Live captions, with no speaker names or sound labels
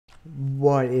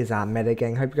What is up,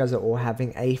 MedoGang? Hope you guys are all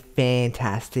having a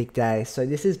fantastic day. So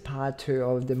this is part 2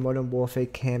 of the Modern Warfare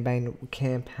campaign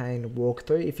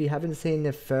walkthrough. If you haven't seen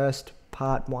the first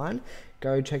part 1,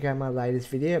 go check out my latest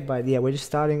video. But yeah, we're just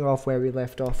starting off where we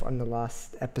left off on the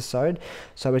last episode.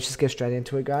 So let's just get straight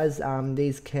into it, guys.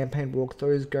 These campaign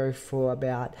walkthroughs go for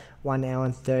about 1 hour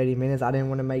and 30 minutes. I didn't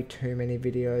want to make too many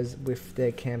videos with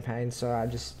the campaign, so I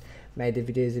just made the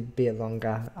videos a bit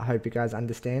longer. I hope you guys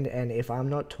understand, and if I'm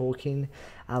not talking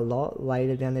a lot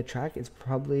later down the track, it's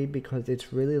probably because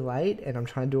it's really late and I'm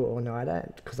trying to do it all nighter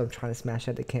because I'm trying to smash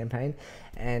out the campaign,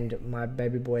 and my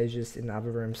baby boy is just in the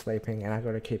other room sleeping and I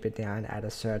got to keep it down at a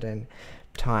certain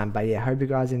time. But yeah, hope you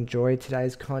guys enjoyed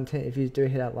today's content. If you do,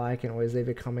 hit that like and always leave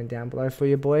a comment down below for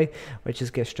your boy. Let's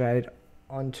just get straight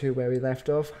onto where we left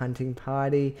off. Hunting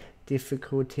party,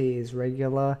 difficulty is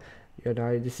regular. You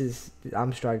know,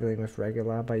 I'm struggling with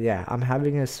regular, but yeah, I'm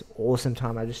having this awesome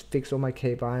time. I just fixed all my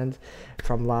keybinds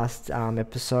from last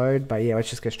episode, but yeah,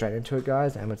 let's just get straight into it,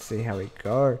 guys, and let's see how we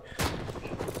go.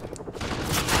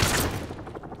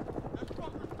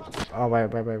 Oh, wait,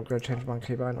 we've got to change my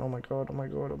keybind. Oh my god,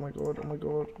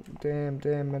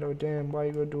 damn, Medo, damn, why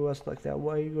you gonna do us like that?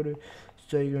 Why you gonna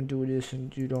say you're gonna do this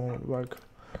and you don't, like,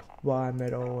 why,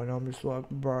 Medo? And I'm just like,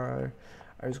 bro,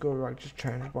 I just gotta, like, just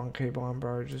change one keybind,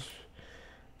 bro, just...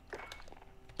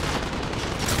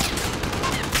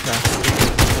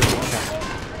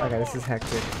 Okay, this is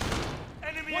hectic.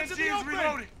 Enemy NG is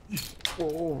reloading.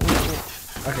 Oh.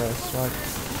 Okay, that's like...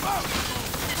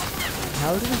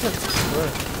 How does this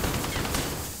work?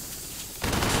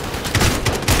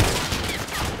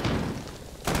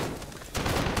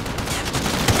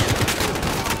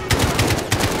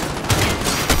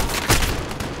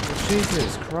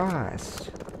 Jesus Christ.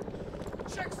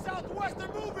 Check southwest, they're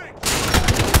moving.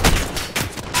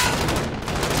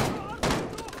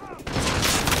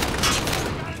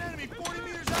 Got an enemy 40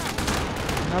 meters out.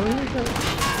 How are you gonna...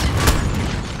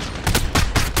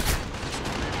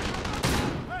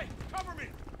 Hey, cover me.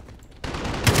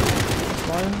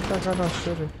 Why isn't that guy not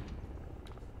shooting?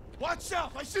 Watch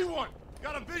south, I see one.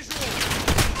 Got a visual.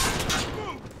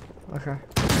 Move. Okay.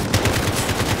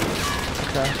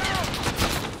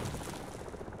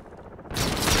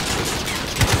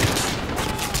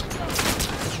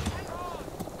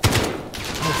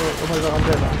 Oh my god, I'm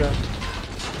dead.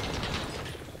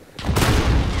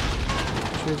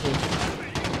 Jesus.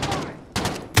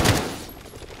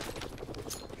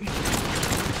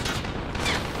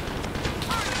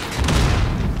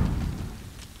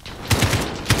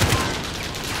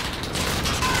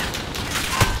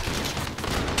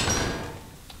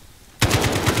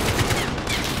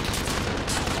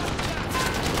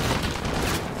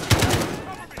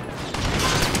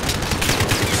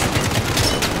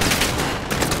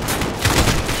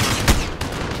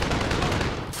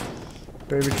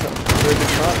 Baby truck.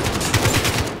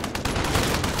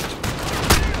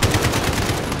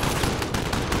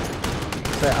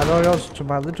 Say adios to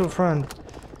my little friend.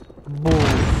 Boom.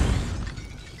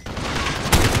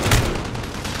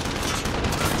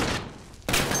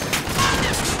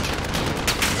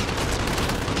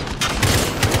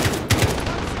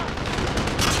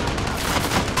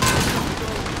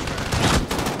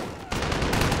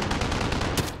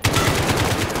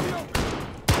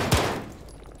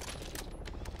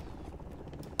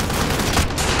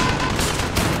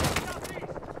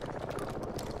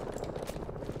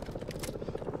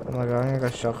 Oh my god, I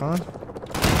got shotgun.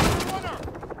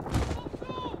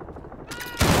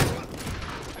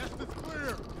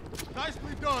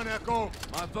 Nicely done, Echo.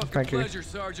 My fucking Thank you. pleasure,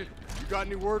 Sergeant. You got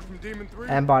any word from Demon 3?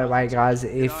 And by the way, guys,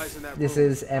 if this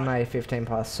is MA 15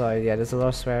 plus, so yeah, there's a lot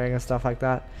of swearing and stuff like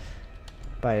that.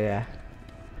 But yeah.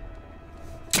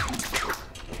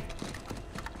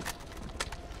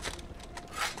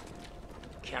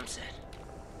 Cam said.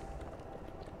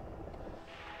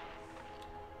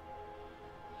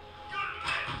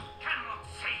 Cannot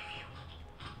save you.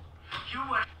 You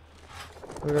were.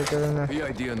 We gotta get in there.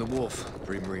 PID on the wolf.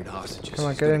 3 Marine hostages. Come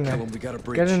on, He's get gonna in kill there. him. We got a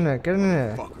breach. Get in there.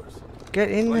 Fuckers.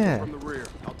 Get in Flank there. from the rear.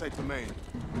 I'll take the main.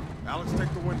 Alex,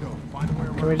 take the window. Find a way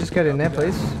around. Can we just get in there,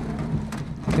 please?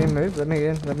 Can you move? Let me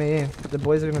in. The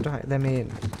boys are gonna die. Let me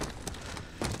in.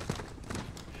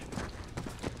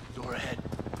 Door ahead.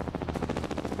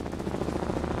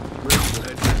 Briggs, we're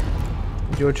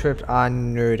heading. Dual tripped. I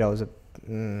knew that was a...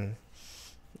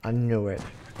 I knew it.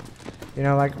 You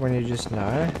know, like when you just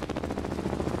know?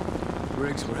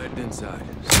 Briggs, we're heading inside.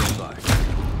 Stand by.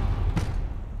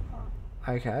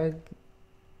 Okay.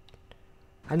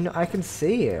 I can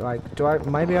see it. Like, do I...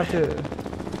 Maybe I have to...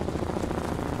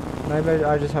 Maybe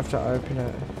I just have to open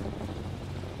it.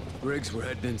 Briggs, we're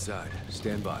heading inside.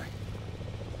 Stand by.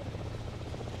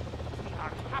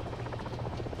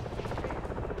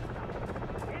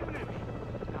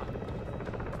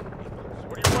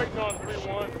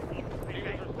 everyone.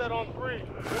 Leaders are set on 3.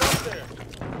 Get up there.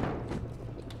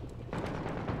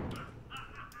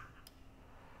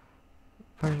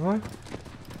 Wait, what?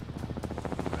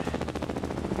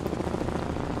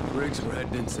 Briggs, we're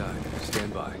heading inside.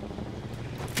 Stand by.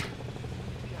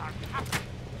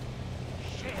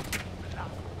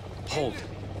 Hold.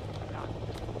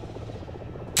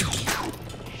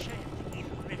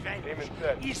 Demon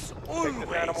set. Is Take always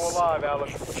this animal alive,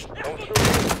 Alex. Don't shoot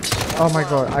him. Oh my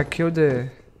god, I killed the...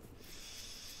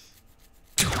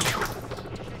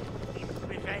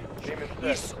 revenge. Demon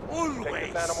Is set. Take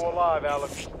always this animal alive,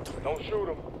 Alex. Don't shoot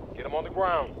him. Get him on the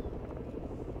ground.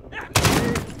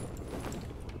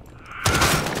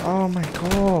 Oh my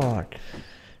god.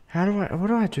 How do I... What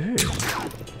do I do?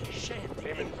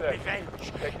 Demon set.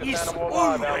 revenge. Take this Is animal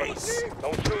alive, always Alex.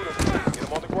 Don't shoot him. Get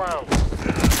him on the ground.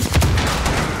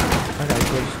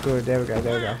 Okay, good. There we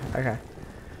go. Okay.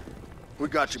 We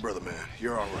got you, brother man.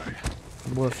 You're all right.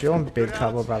 Wolf, you're in big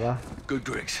trouble, brother. Good,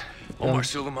 Griggs. You're Omar in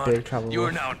Suleiman, big trouble, you are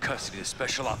Wolf. now in custody of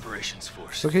Special Operations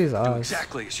Force. Look at his Do eyes.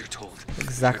 exactly as you're told.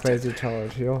 Exactly as you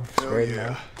told. You're Hell screwed yeah.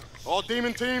 now. All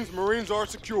demon teams, Marines are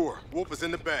secure. Wolf is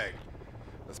in the bag.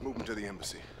 Let's move him to the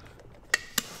embassy.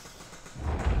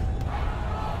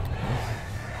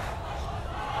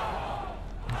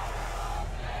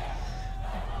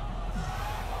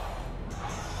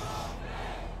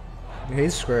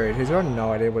 He's screwed. He's got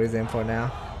no idea what he's in for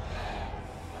now.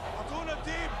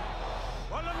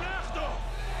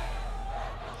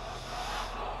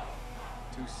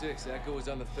 2-6, Echo is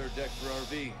on the 3rd deck for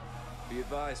RV. Be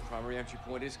advised, primary entry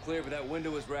point is clear, but that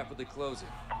window is rapidly closing.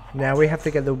 Now we have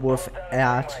to get the wolf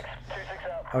out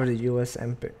of the U.S.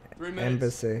 embassy.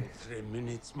 3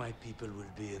 minutes, my people will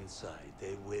be inside.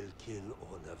 They will kill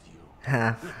all of you.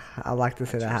 Ha! I like to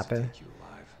see that happen. Take you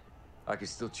alive. I can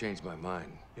still change my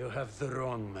mind. You have the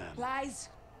wrong man. Lies.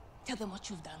 Tell them what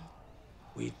you've done.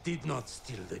 We did not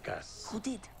steal the gas. Who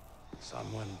did?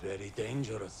 Someone very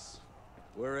dangerous.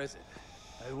 Where is it?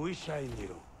 I wish I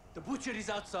knew. The butcher is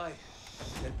outside.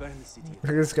 They'll burn the city.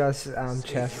 Look at this guy's Save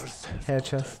chest, yourself, hair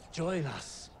daughter. chest. Join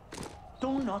us.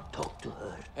 Do not talk to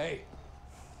her. Hey.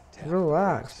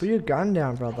 Relax. Put your gun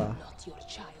down, brother. I'm not your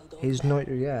child. He's not.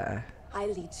 Yeah. I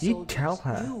lead You soldiers. tell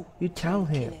her. You tell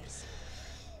train him. killers.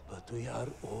 But we are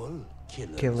all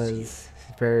killers. Killers.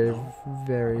 Very,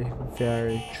 very,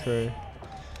 very true.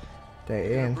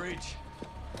 They're in. Breach.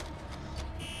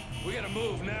 We gotta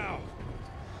move now.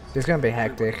 It's gonna be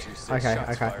hectic. 2-6, Okay, shots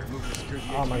okay. fired. Moving to security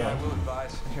Oh my HQ, God. will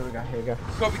advise. Here we go.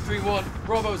 Copy 3-1.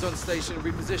 Bravo's on station.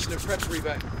 Reposition and prep for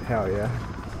evac. Hell yeah.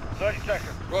 30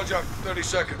 seconds. Roger, 30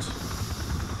 seconds.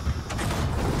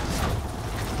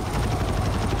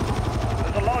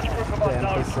 There's a large group of Damn,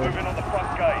 unknowns that's it. moving on the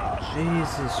front gate.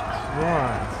 Jesus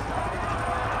Christ.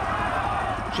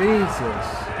 Jesus.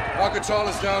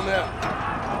 Alcatala's down there.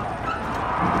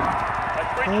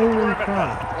 They've breached the Holy perimeter.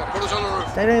 crap. Yeah, put us on the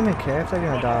roof. They don't even care if they're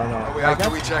gonna die or not. We Like, have to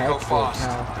that's reach Echo hectic, fast.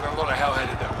 how- Got a lot of hell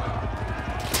headed that way.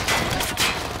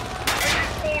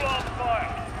 All arms fire.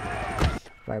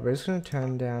 Right, we're just gonna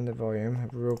turn down the volume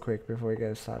real quick before we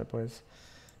get started, boys.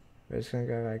 We're just gonna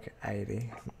go like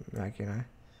 80, like, you know,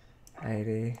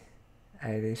 80,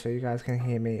 so you guys can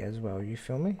hear me as well. You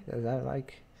feel me? Is that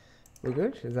like, we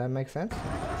good? Does that make sense?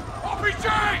 RPG!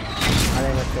 I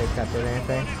didn't even think that did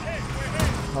anything.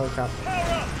 Holy crap.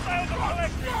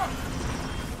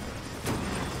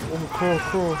 Oh,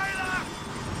 cool.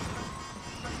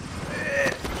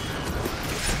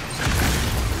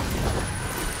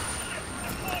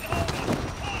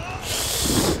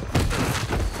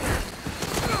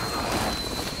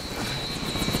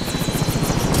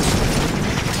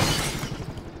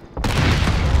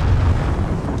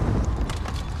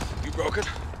 You broken?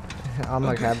 I'm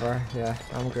okay, bro. Yeah,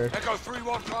 I'm good. Echo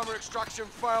 3-1, primary extraction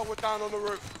failed. We're down on the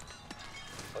roof.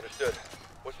 Understood.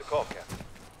 What's the call, Captain?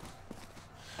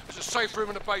 There's a safe room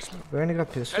in the basement. We only got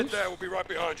Head pistols? there, we'll be right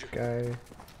behind you. Go.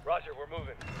 Roger, we're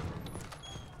moving.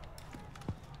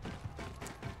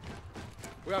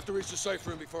 We have to reach the safe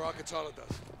room before Alcatala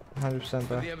does. 100%,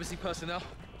 bro. The embassy personnel.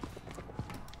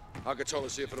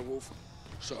 Alcatala's here for the wolf.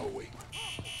 So are we.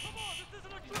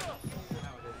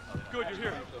 Good, you're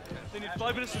here. They need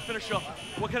 5 minutes to finish up.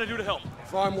 What can I do to help?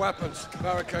 Find weapons.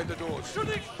 Barricade the doors. To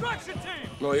the extraction team!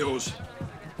 Not yours.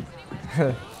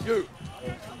 You.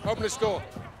 Open this door.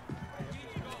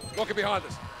 Lock it behind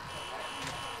us.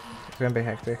 It's gonna be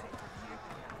hectic.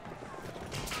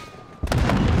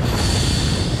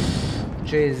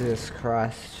 Jesus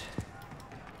Christ.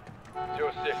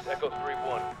 06, Echo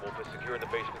 3-1. Wolf is secure in the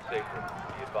basement safe room.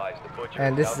 Be advised, the butcher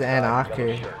And this is outside, anarchy.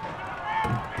 yellow shirt.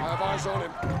 I have eyes on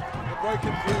him. We're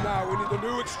breaking through now. We need the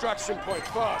new extraction point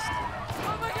fast.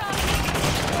 Oh my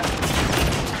god!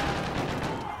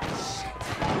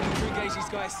 engage these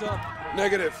guys, son.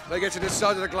 Negative. They get to this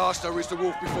side of the glass, they'll reach the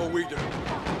wolf before we do.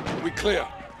 We clear.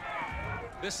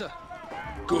 Yes, sir.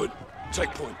 Good.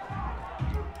 Take point.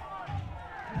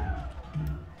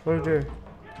 What do you do?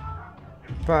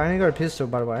 Bro, I only got a pistol,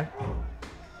 by the way.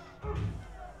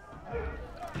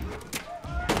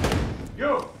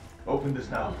 You! Open this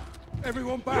now.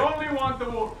 Everyone You back. only want the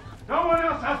wolf. No one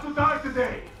else has to die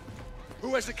today.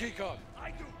 Who has the key card?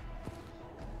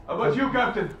 How about you,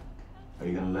 Captain? Are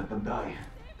you gonna let them die?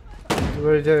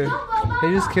 What do you do?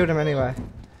 He just killed him anyway.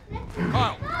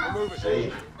 Kyle, we're moving.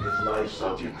 Save his life,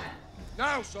 Sergeant.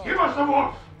 Now, son. Give us the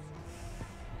wolf!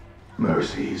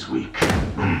 Mercy is weak.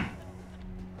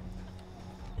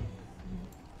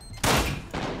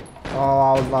 Oh,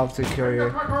 I would love to kill you.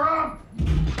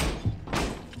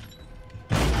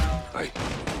 Hey,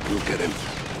 we'll get him.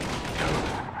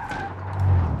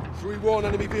 3-1,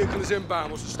 enemy vehicle is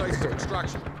inbound. What's the status of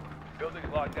extraction?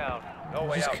 Building's locked down. No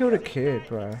way Just out. killed a kid,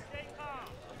 bro. What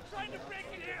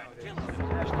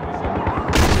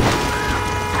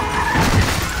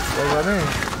does that mean?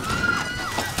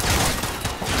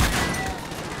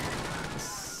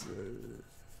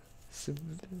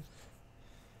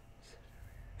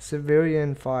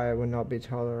 Civilian fire will not be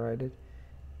tolerated.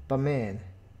 But man,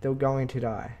 they're going to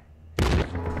die.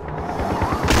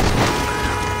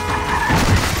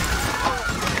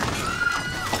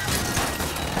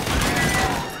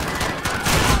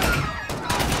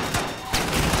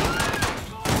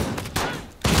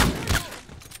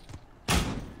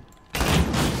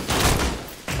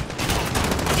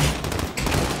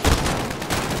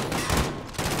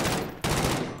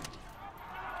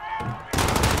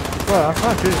 Well, I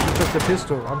can't do this with just a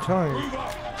pistol, I'm telling you. Move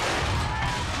up.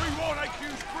 3-1,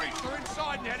 AQ's breached. They're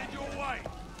inside and headed your way.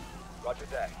 Roger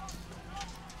that.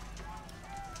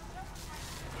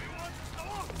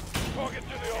 Target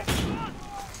to the office.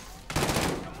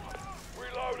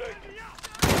 Reloading.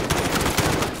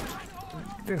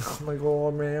 Oh my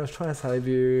god, man, I was trying to save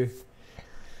you.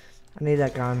 I need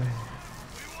that gun.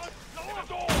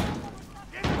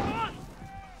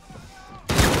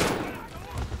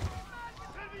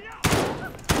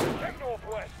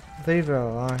 Leave her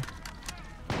alone.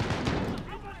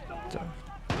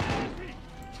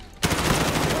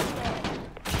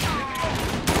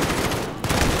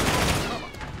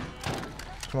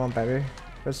 Come on, baby.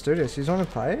 Let's do this. He's want to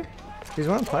play? He's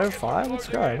want to play with fire? Let's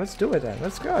go. Let's do it then.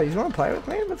 Let's go. He's want to play with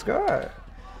me? Let's go.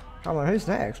 Come on, who's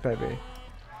next, baby?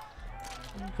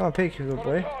 Come on, peek, you little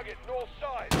boy.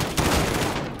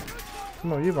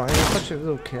 Come on, you Brian. You're such a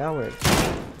little coward.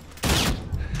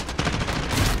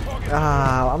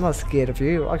 Ah, I'm not scared of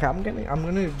you. Okay, I'm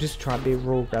gonna just try and be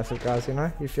real aggressive, guys, you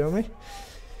know? You feel me?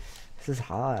 This is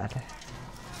hard.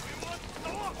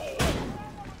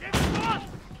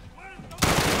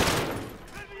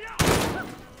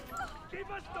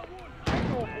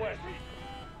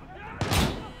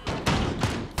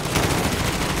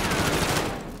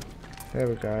 There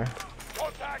we go.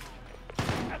 Contact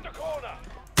at the corner.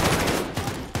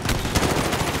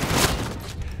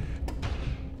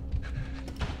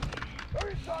 They're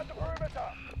inside the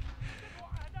perimeter.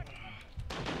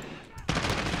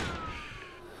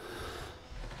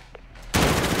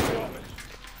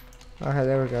 Okay,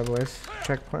 there we go, boys.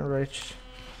 Checkpoint reached.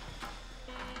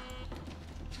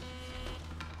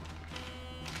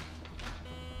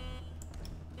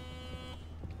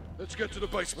 Let's get to the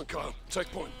basement, Kyle.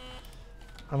 Take point.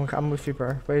 I'm with you,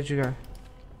 bro. Where'd you go?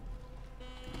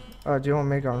 Oh, do you want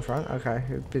me to go in front? Okay,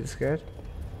 you're a bit scared.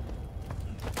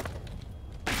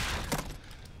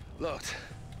 Locked.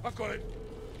 I've got it.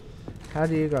 How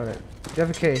do you got it? Do you have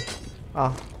a key?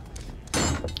 Oh.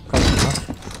 Close enough.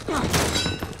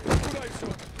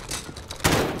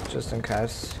 Just in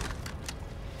case.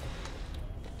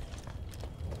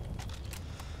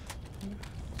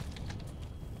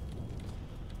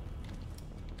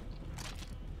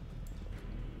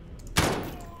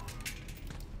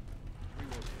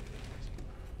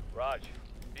 Raj,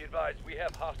 be advised, we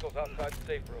have hostiles outside the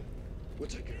safe room. We'll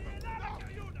take it.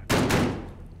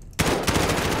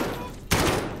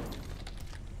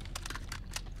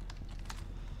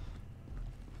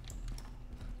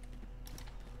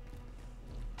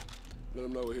 Let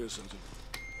them know we're here, Sergeant.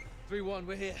 3-1,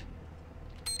 we're here.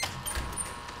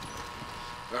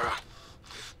 Lara,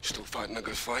 still fighting a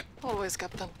good fight? Always,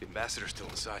 Captain. The ambassador's still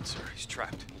inside, sir. He's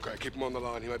trapped. Okay, keep him on the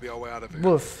line. He may be our way out of here.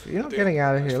 Wolf, you're not getting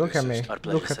out of here. Look at me.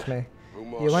 Look at me.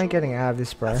 You ain't getting out of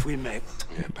this, bro.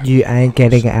 You ain't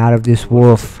getting out of this,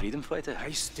 Wolf. Freedom fighter,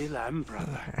 I still am,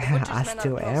 brother. I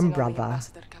still am, brother.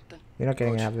 You're not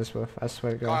getting out of this, Wolf. I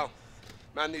swear to God. Kyle,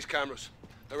 man these cameras.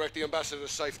 Direct the ambassador to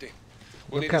safety.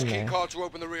 We'll Look need his at key me. card to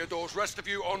open the rear doors. Rest of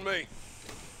you on me.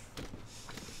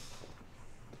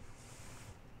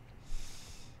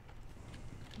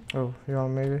 Oh, you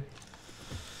on maybe?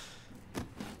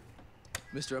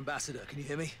 Mr. Ambassador, can you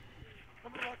hear me?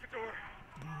 I'm gonna lock the door.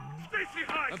 Stacy,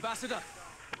 hide! Ambassador!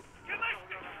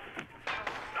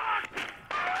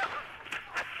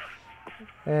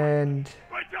 And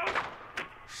Right down!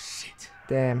 Shit.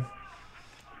 damn.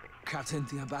 Captain,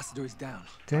 the Ambassador is down.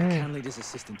 Damn. I can lead his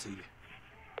assistant to you.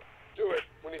 Do it.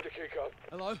 We need the key card.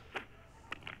 Hello?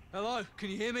 Hello? Can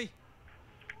you hear me?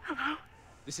 Hello?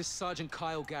 This is Sergeant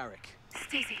Kyle Garrick.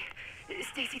 Stacy.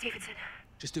 Stacy Davidson.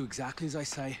 Just do exactly as I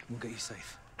say, and we'll get you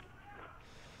safe.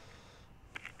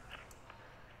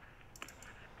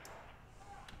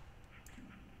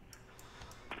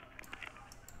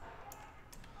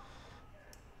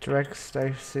 Direct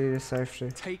Stacy to safety.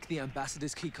 Take the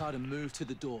Ambassador's keycard and move to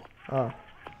the door. Oh.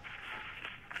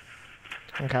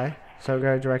 Okay. So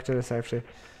go direct to the safety.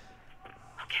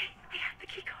 Okay, I have the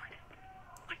key card.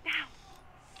 What now?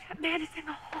 That man is in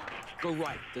the hall. Go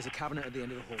right. There's a cabinet at the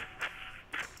end of the hall.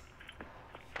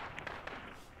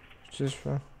 Just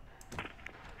for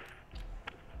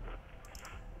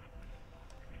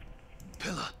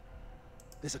Pillar.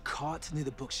 There's a cart near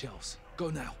the bookshelves. Go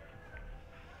now.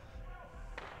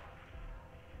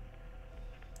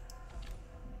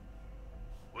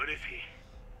 Where is he?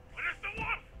 Where is the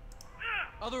wolf?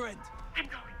 Other end. I'm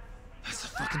going. That's a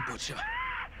fucking butcher.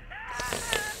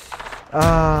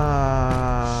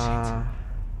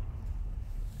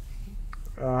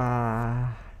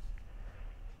 Ah.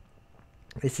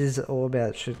 This is all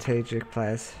about strategic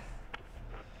plays.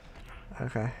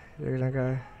 Okay, you're gonna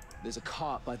go. There's a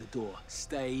cart by the door.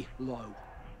 Stay low.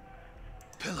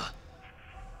 Pillar.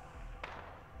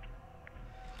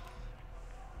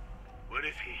 Where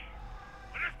is he?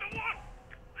 Where is the wolf?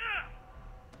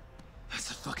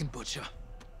 That's a fucking butcher.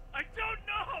 I don't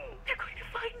know! They're going to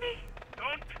find me.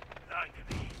 Don't lie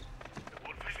to me. The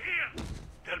wolf is here.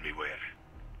 Tell me where.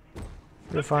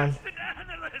 You're fine. Just an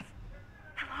analyst.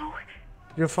 Hello?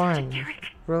 You're fine. Garrick.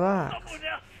 Relax.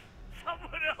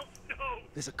 Someone else knows.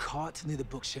 There's a cart near the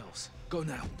bookshelves. Go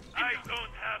now. I don't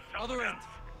have someone Other end. else.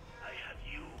 I have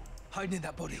you. Hide in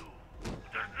that body. Who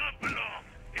does not belong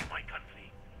in my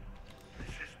country.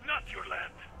 This is not your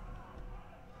land.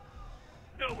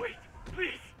 No, wait,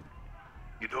 please.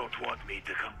 You don't want me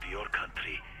to come to your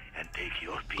country and take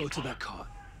your people. Go to that cart.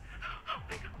 Oh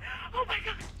my god. Oh my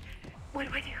god. What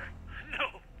do I do?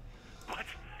 No, but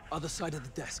Other side of the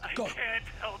desk. I Go. can't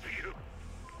help you.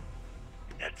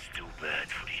 That's too bad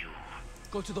for you.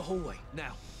 Go to the hallway.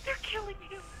 Now. They're killing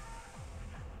you.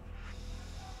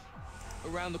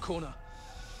 Around the corner.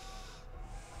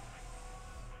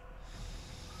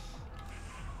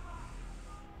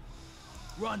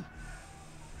 Run.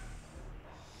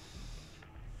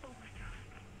 Oh my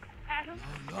god. Adam?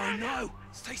 No, no.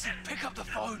 Stacy, pick up the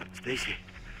phone. Stacy.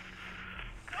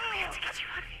 We have to get you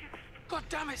out of here. God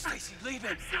damn it, Stacy. Leave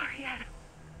it. Sorry, Adam.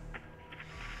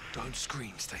 Don't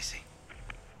scream, Stacy.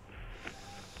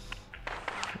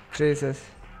 Jesus.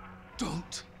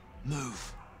 Don't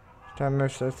move. Don't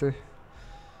move, Stacy.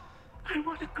 I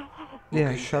want to go home. Yeah,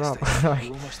 Okay, shut up. Stacy. Like,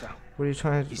 You're almost out. what are you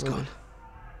trying to He's do? gone.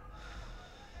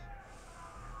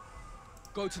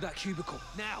 Go to that cubicle.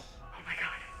 Now. Oh my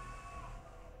god.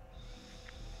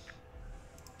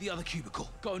 The other cubicle.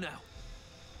 Go now.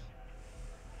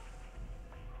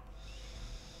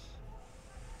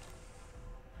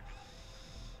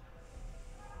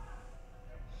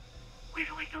 Where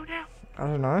do I go now? I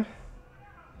don't know.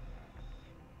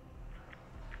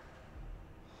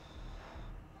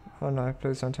 Oh no,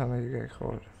 please don't tell me you get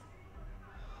caught.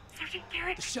 Sergeant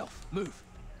Garrick? The shelf. Move.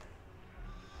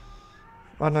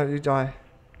 Oh no, you die.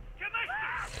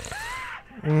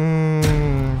 Come on.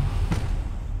 Mmm.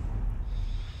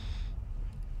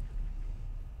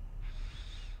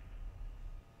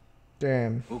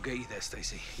 Damn. We'll get you there,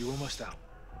 Stacy. You're almost out.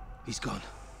 He's gone.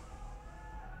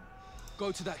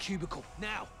 Go to that cubicle.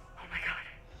 Now. Oh my god.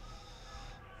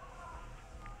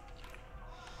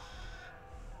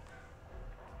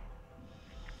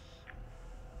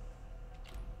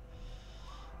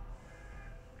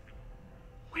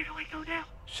 Where do I go now?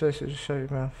 Just shut your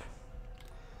mouth.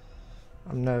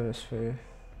 I'm nervous for you.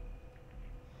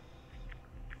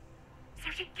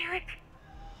 Sergeant Garrick?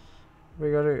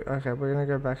 We gotta. Okay, we're gonna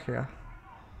go back here.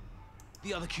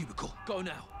 The other cubicle. Go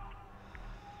now.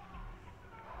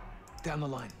 Down the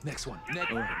line. Next one.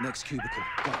 Next cubicle.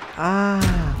 Go.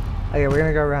 Ah. Okay, we're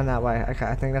gonna go around that way. Okay,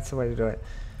 I think that's the way to do it.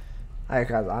 Okay,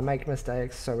 guys, I make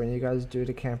mistakes, so when you guys do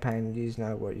the campaign, you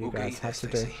know what you We'll get guys you there, have to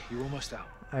do. Stacy. You're almost out.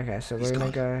 Okay, so He's we're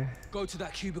gonna gone. go. Go to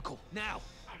that cubicle. Now.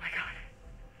 Oh my god.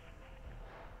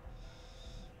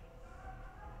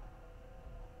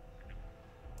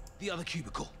 The other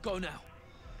cubicle. Go now.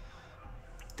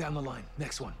 Down the line.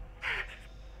 Next one.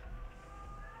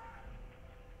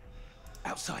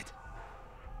 Outside.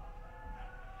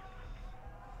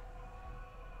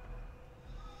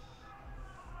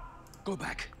 Go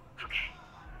back.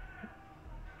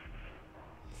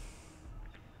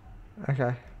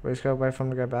 Okay, we just gotta wait for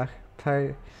him to go back.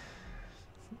 Play.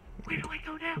 Where do I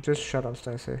go now? Just shut up,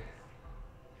 Stacy.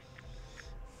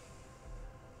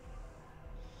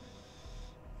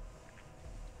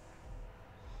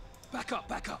 Back up,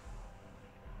 back up.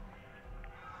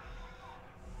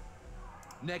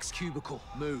 Next cubicle,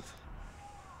 move.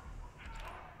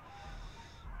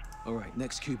 All right,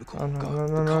 next cubicle. Oh, no, go. no,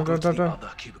 The no, car no, goes to no, the no.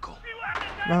 other cubicle.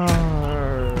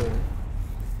 No.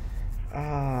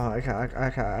 Ah, okay,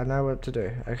 okay, I know what to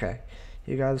do. Okay,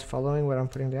 you guys following what I'm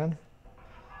putting down?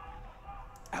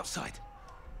 Outside.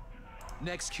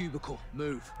 Next cubicle,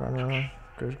 move. Run.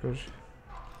 Good, good.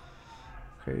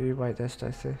 Okay, you wait there,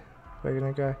 Stacy. We're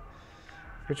gonna go.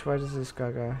 Which way does this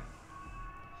guy go?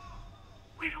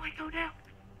 Where do I go now?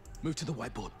 Move to the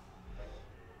whiteboard.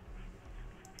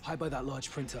 Hide by that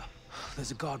large printer. There's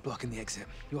a guard blocking the exit.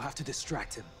 You'll have to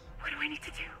distract him. What do I need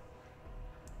to do?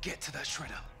 Get to that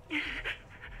shredder.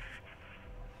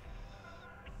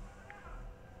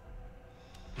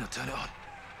 Now turn it on.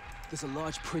 There's a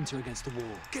large printer against the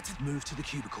wall. Get to move to the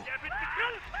cubicle.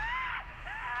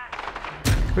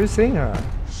 Who's seeing her?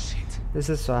 Shit. This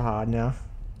is so hard now.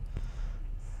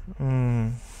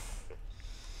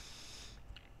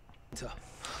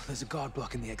 There's a guard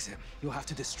blocking the exit. You'll have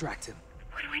to distract him.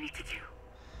 What do I need to do?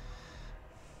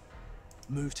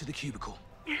 Move to the cubicle.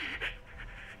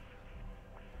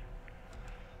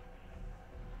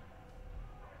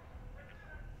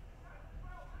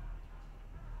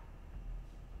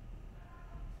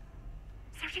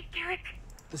 Sergeant Garrick?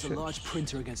 There's a large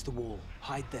printer against the wall.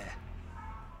 Hide there.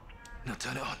 Now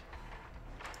turn it on.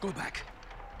 Go back.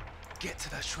 Get to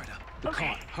that shredder. The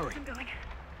car. Hurry. I'm going.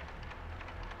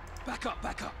 Back up,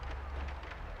 back up.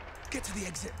 Get to the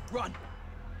exit. Run.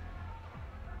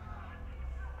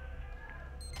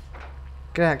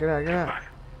 Get out, get out, get out.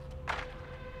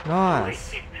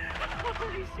 Nice.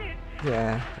 Holy shit.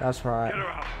 Yeah, that's right. Get her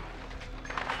out.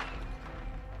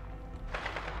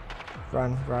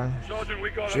 Run. Sergeant, we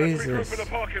got Jesus. a group in the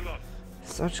parking lot.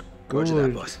 Such Roger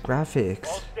good that, boss. graphics.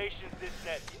 All stations this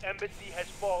net. The embassy has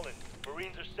fallen.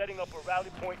 Marines are setting up a rally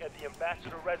point at the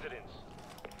ambassador residence.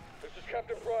 This is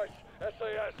Captain Price,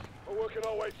 SAS. We're working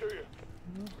our way to you.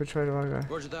 Which way do I go?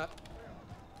 Roger that.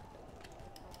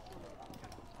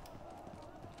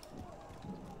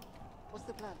 What's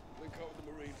the plan? Link up with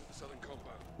the Marines at the southern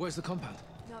compound. Where's the compound?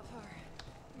 Not far.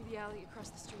 Through the alley across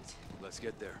the street. Let's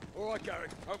get there. All right, Gary,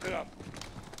 open up.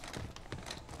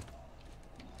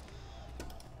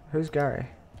 Who's Gary?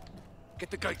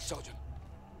 Get the gate, Sergeant.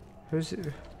 Who's...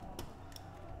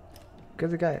 Get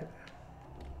the gate.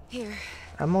 Here.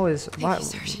 I'm always... Thank Why, you,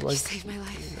 Sergeant. like, You saved my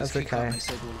life. that's This key card okay. may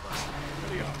save all of us.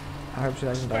 I hope she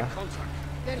doesn't die. Contact.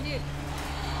 They're here.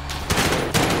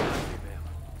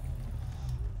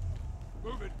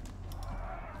 Move it.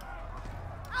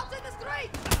 Out in the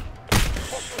street!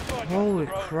 Holy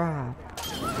crap.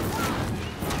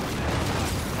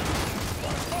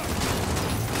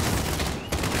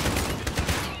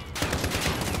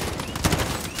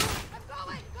 I'm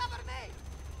going! Cover me!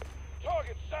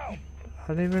 Target south.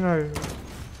 I don't even know.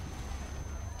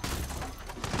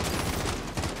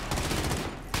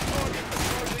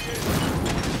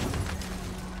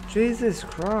 Jesus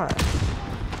Christ.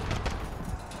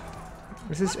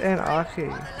 This is anarchy. On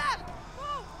the left!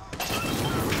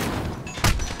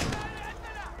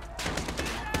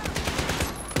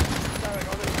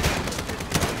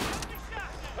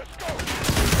 Let's go.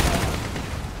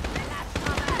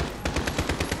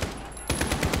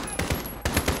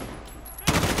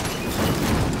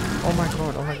 Oh my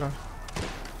god, oh my god.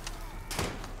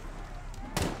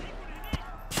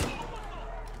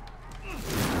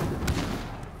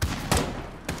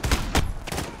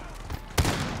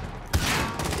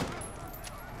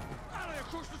 Alley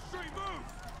across the street, move.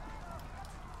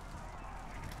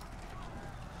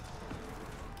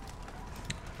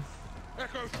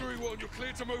 Echo 3-1, you're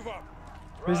cleared to move up.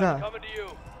 Who's that? Coming to you.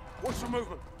 What's the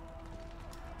movement?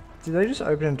 Did they just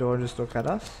open a door and just look at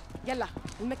us? يلا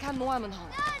المكان مؤمن هون.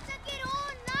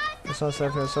 It's not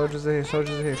safe here. Soldiers are here,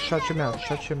 soldiers are here. Shut your mouth,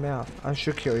 shut your mouth. I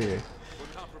should kill you.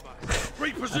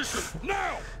 Reposition,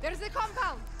 now! There's the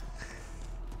compound!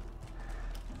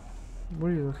 What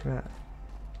are you looking at?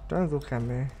 Don't look at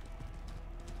me.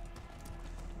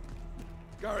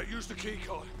 Garrett, use the key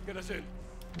card. Get us in.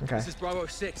 Okay. This is Bravo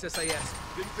 6, SAS.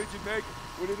 Didn't think you'd make it.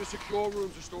 We need a secure room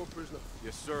to store prisoner.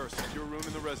 Yes, sir. Secure room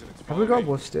in the residence. Have we got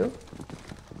Wolf still?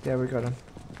 Yeah, we got him.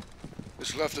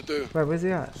 This left to do. Wait, where's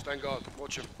he at? Stand guard.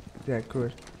 Watch him. Yeah,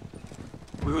 good.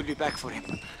 We will be back for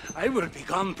him. I will be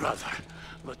gone, brother,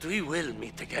 but we will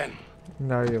meet again.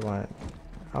 No, you won't.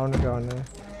 I want to go in there.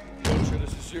 Roger,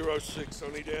 this is 06. I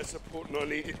need air support and I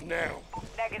need it now.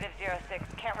 Negative 06.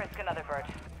 Can't risk another bird.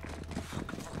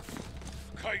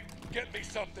 Okay, get me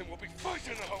something. We'll be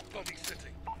fighting the whole bloody city.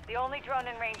 The only drone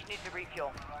in range needs a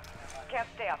refuel. Can't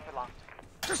stay out for long.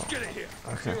 Just get it here.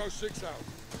 Okay. 06 out.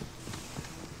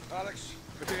 Alex,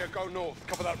 Kadir, go north.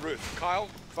 Cover that roof. Kyle,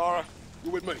 Farah,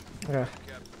 you with me? Yeah.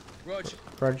 Roger.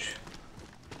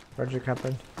 Roger,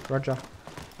 Captain. Roger.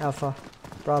 Alpha.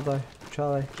 Bravo.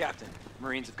 Charlie. Captain,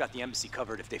 Marines have got the embassy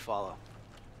covered if they follow.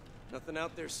 Nothing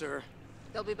out there, sir.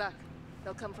 They'll be back.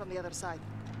 They'll come from the other side.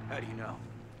 How do you know?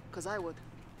 'Cause I would.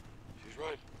 She's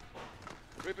right.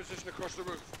 Reposition across the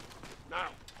roof. Now.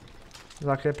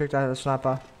 Lucky I picked up the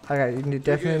sniper. Okay, you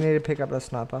definitely need to pick up the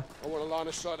sniper. I want a line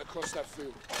of sight across that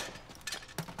field.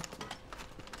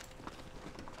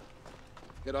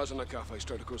 Get eyes on that cafe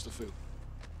straight across the field.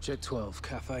 Check 12,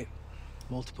 cafe.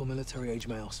 Multiple military-age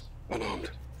males.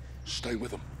 Unarmed. Stay with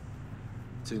them.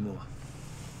 2 more.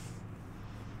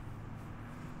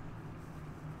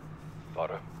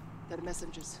 Potter, They're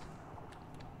messengers.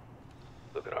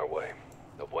 looking our way.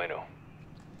 No bueno.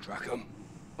 Track them.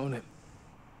 On it.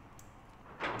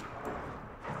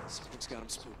 Spook's got him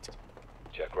spooked.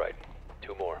 Check right.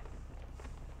 2 more.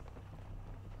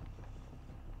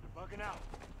 They're bugging out.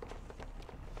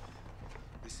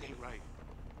 This ain't right.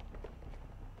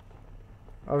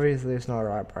 Obviously, it's not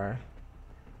right, bro.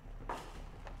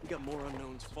 We got more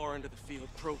unknowns far into the field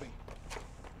probing.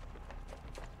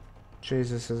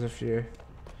 Jesus, there's a few.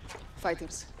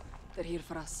 Fighters. They're here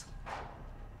for us.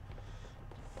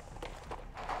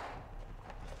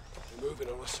 They're moving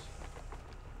on us.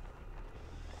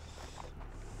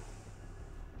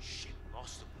 Shit,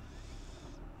 lost them.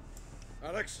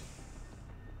 Alex?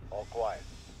 All quiet.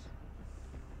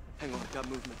 Hang on, got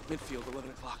movement. Midfield,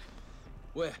 11 o'clock.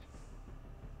 Where?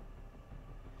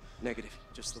 Negative,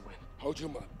 just the wind. Hold your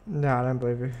mud. No, I don't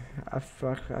believe you. I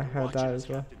heard Watch that it, as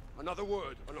well. Captain. Another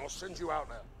word, and I'll send you out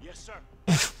there. Yes, sir.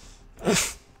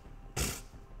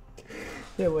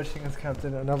 Yeah, watching us,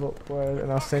 Captain. Another word,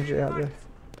 and I'll send you out there.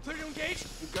 Clear to engage?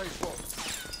 Engage what?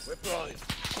 We're blind.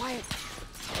 Quiet.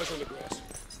 Eyes on the grass.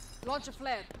 Launch a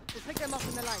flare. We'll pick them up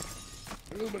in the light.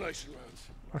 Illumination rounds.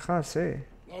 I can't see.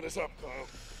 Light us up, Kyle.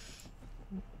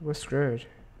 We're screwed.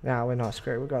 Nah, we're not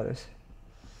screwed. We got this.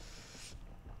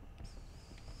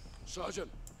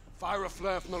 Sergeant, fire a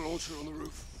flare from the launcher on the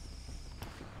roof.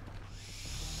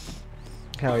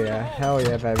 Hell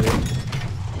yeah, baby.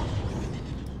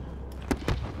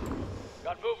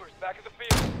 Got movers back in the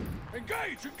field.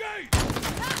 Engage! Engage!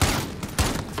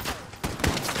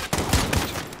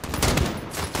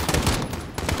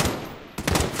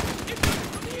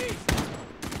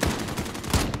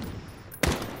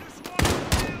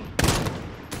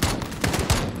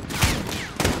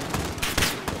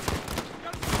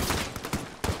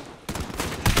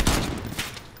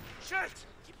 Shit!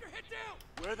 Keep your head down!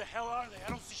 Where the hell are they? I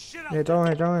don't see shit out Yeah, don't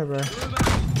worry, bro.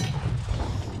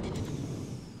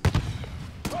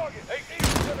 Target,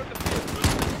 18% of the field.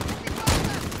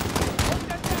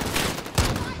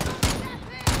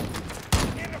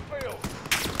 In the field.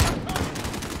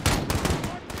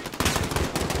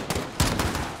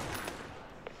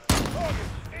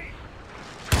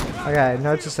 Okay,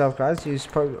 note to self, guys. You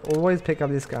should always pick up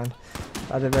this gun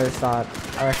at the very start.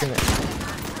 I reckon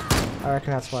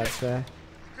that's why it's there.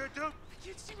 Good, dude? I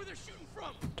can't see where they're shooting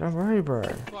from. Don't worry, bro.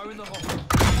 Fire in the hole.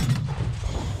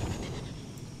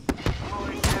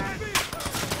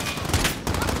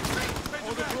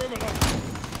 Hold the perimeter.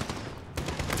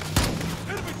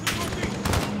 Enemy to the northeast!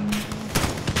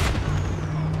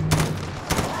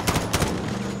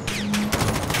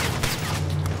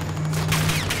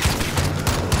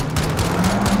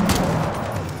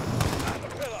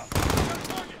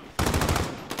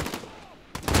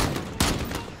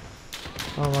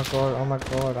 Oh my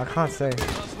god, I can't see.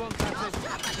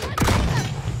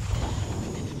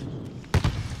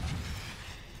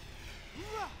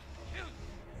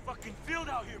 Fucking field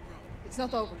out here, bro. It's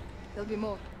not over. There'll be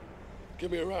more.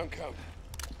 Give me a round count.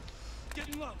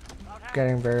 Getting low.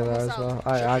 Getting very low as well.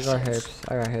 I got hips.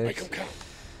 I got Make hips. them count.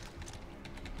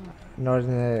 Not in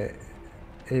the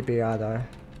EBR though.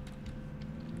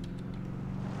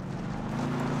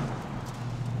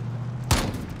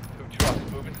 Two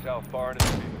trucks moving south far into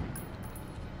the field.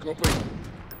 Copy.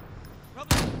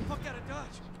 Probably get the fuck out of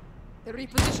Dodge. They're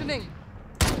repositioning.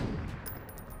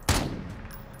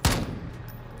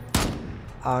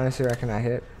 I honestly reckon I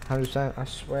hit. 100%. I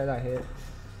swear that hit.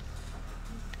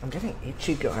 I'm getting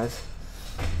itchy, guys.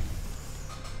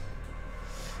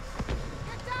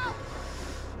 Get down!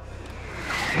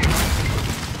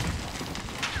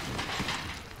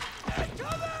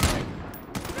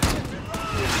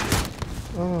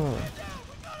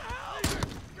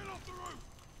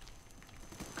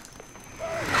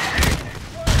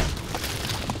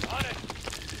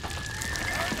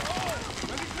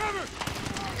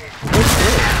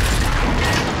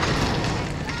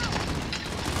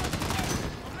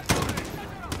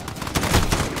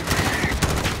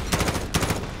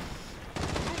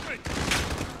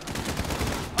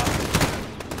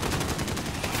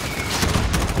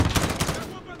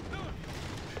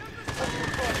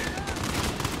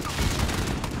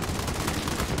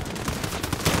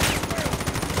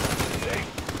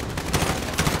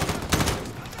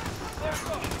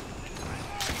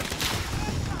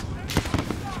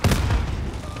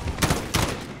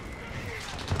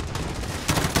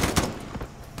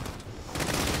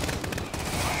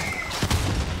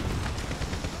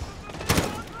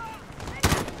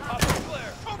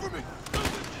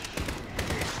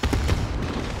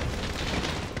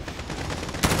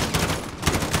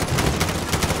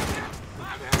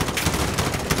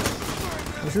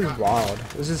 is wild.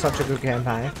 This is such a good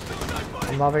campaign.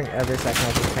 I'm loving every second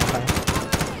of this campaign.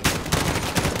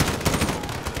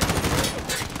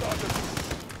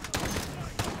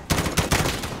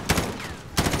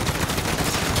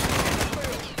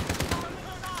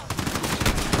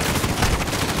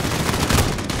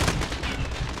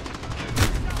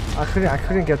 I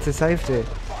couldn't get to safety.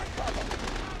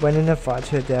 When in a fight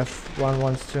to death, one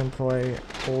wants to employ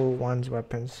all one's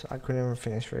weapons. I couldn't even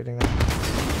finish reading that.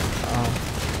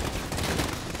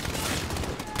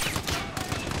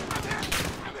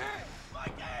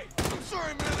 I'm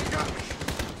sorry, man. They got me.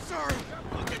 Sorry.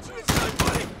 I'll get you inside,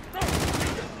 buddy.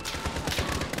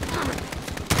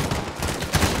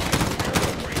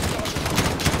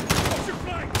 What's your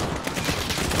flank?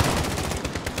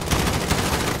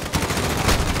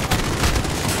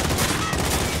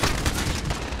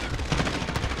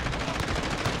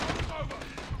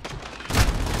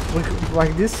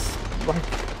 Like this, like,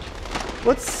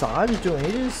 what's Sarge doing?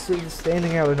 He's just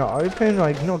standing out in the open,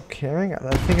 like not caring.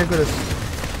 I think I gotta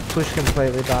push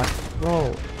completely back.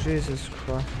 Whoa, Jesus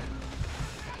Christ.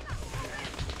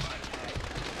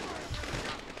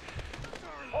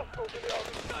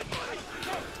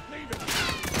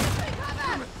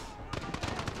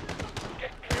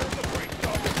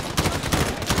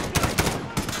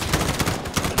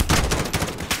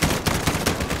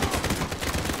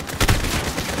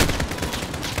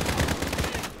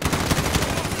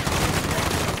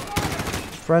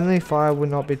 Friendly fire would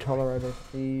not be tolerated.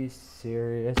 Are you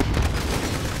serious?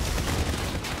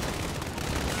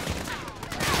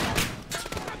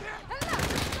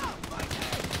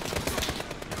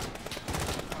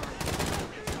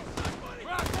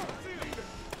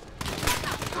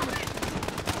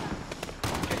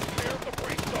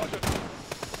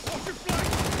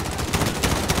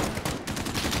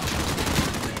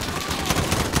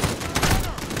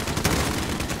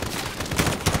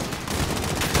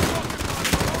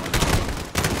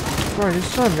 Bro, there's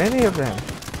so many of them.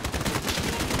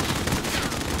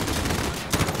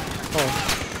 Oh.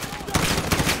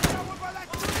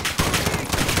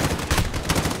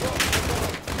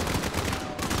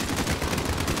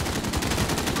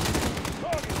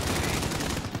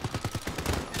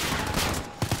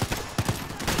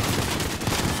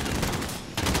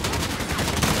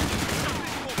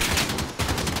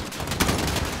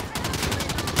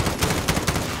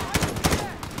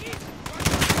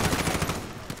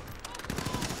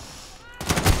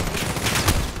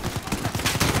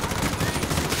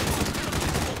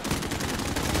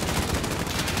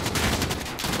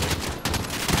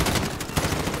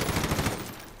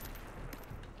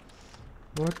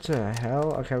 What the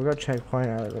hell? Okay, we got a checkpoint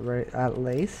at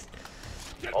least.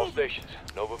 All stations,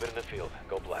 no movement in the field.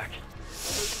 Go black.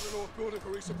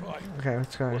 Okay,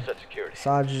 let's go. We'll set security.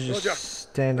 Sarge is just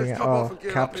standing. Oh,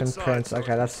 Captain Prince.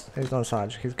 Okay, he's not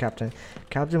Sarge. He's Captain.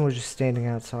 Captain was just standing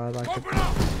outside like.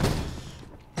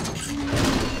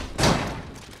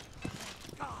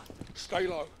 Stay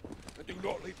low and do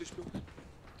not leave this building.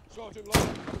 Sergeant Lowe,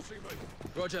 come see me.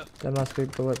 Roger. That must be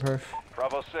bulletproof.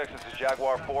 Bravo 6, this is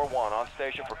Jaguar 4-1 on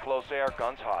station for close air,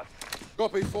 guns hot.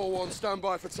 Copy 4-1, stand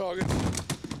by for target.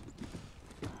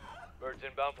 Birds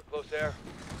inbound for close air.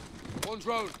 One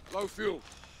drone, low fuel.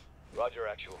 Roger,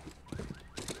 actual.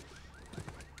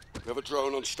 We have a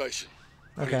drone on station.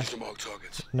 Okay. Use to mark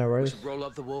targets. No worries. Roll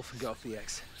up the wolf and go off the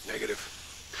X. Negative.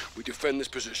 We defend this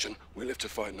position. We live to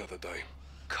fight another day.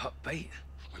 Cut bait.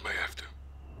 We may have to.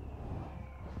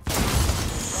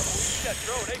 That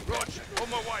drone, hey, Roger, on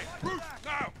my way. Route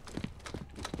now.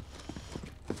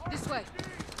 This way.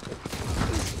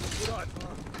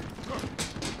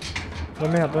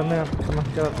 Let me up, let me up. Come on,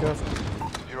 get up, get up.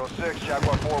 06,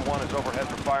 Jaguar 4-1 is overhead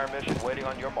for fire mission, waiting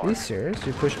on your mark. Are you serious?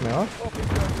 You pushed me off?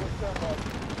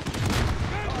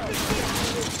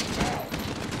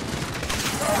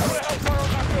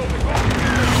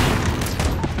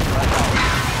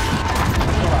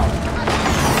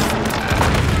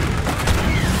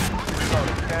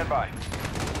 Stand by.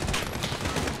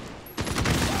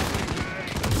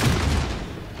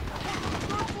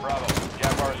 Bravo.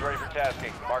 Jaguar is ready for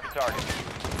tasking. Mark a target.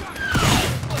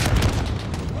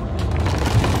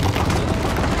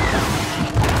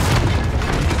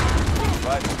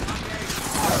 Right.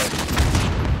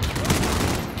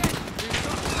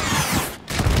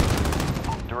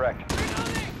 Direct.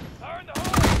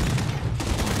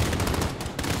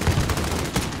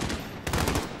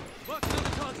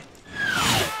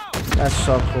 That's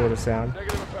so cool to sound.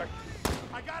 Negative effect.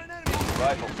 I got an enemy.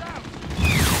 Rifle.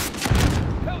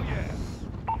 Hell yeah.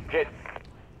 Hit.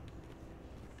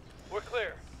 We're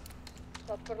clear.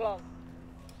 Not for long.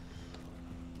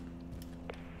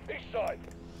 East side.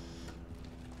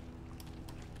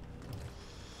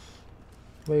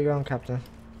 Where you going, Captain?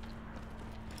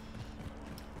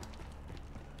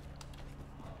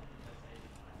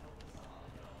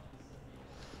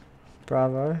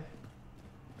 Bravo.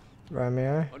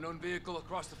 Romeo. Unknown vehicle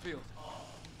across the field.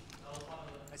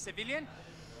 A civilian?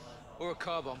 Or a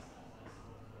car bomb.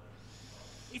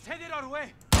 He's headed our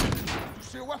way. Did you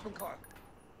see a weapon car?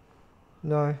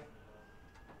 No.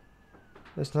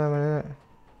 There's no one in it.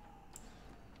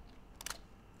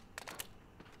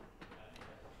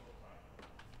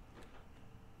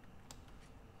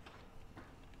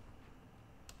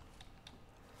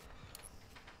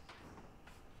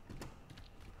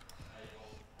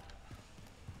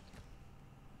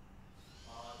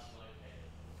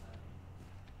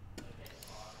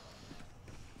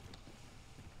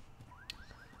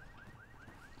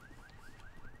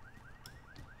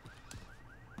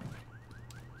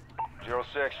 Zero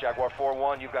 06, Jaguar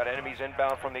 4-1, you've got enemies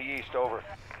inbound from the east, over.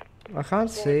 I can't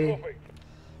see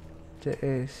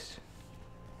the east.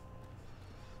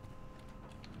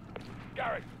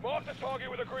 Gary, mark the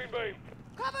target with a green beam.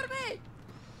 Cover me!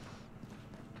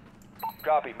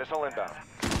 Copy, missile inbound.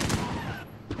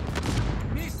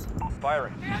 Miss!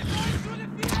 Firing.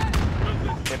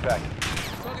 Impact.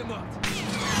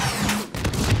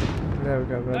 There we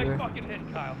go, baby. Nice fucking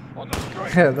hit, Kyle. On the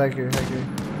street. Yeah, thank you, thank you.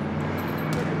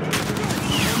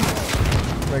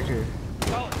 Thank you.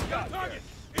 Solid shot. Target.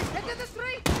 Hit to the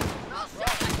street! No shit!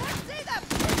 I can't see them!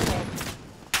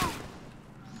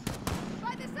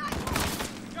 By the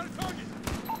sidewalk! Got a target.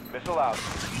 Missile out.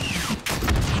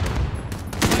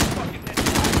 Nice fucking hit.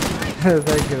 Thank you,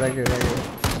 thank you, thank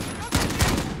you.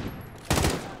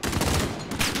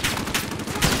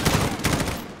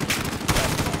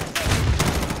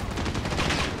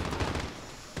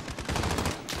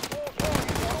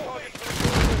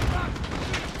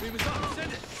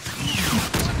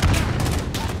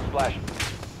 Splash.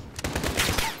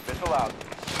 Missile out.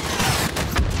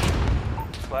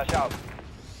 Splash out.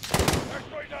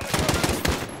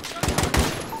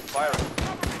 Firing.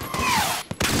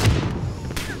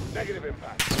 Negative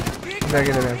impact.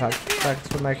 Negative impact. Thanks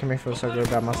for making me feel so good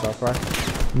about myself, right?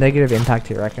 Negative impact,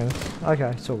 he reckons. Okay,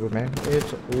 it's all good, man.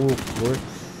 It's all good.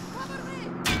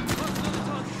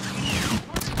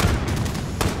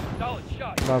 Solid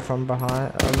shot. Love from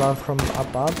behind, love from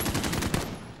above.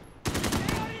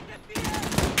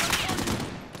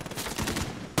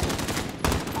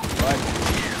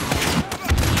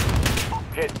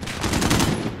 Hit.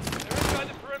 They're inside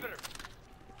the perimeter.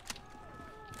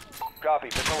 Copy,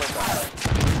 missile inbound.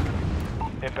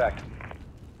 Impact.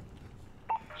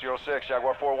 06,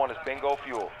 Jaguar 4-1 is bingo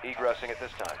fuel. Egressing at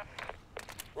this time.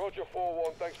 Roger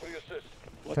 4-1, thanks for the assist.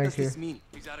 What Thank does you. this mean?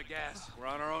 He's out of gas. We're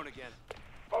on our own again.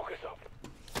 Focus up.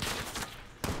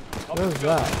 What is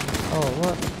that? Oh,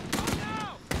 what?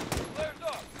 Flares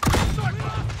up.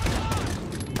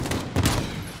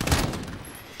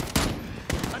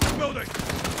 At the building.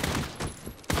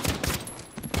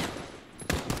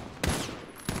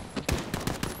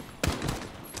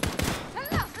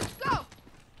 Hello, let's go!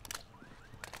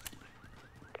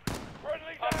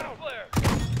 Friendly down. Flare.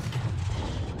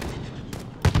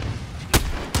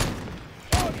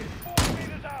 Target 4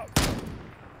 meters out.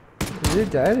 Is he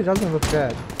dead? He doesn't look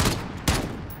dead.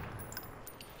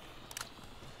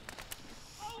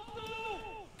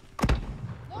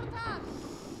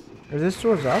 Is this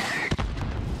towards us?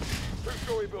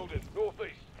 2-story building,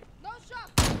 northeast. No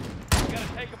shot! We gotta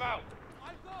take him out.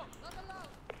 I'll go, not alone.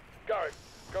 Gary,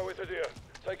 go with Adir.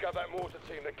 Take out that mortar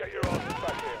team, then get your asses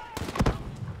back here.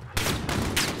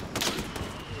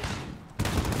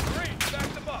 Green, back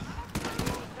them up.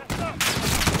 That's up.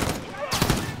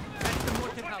 That's the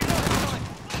mortar house.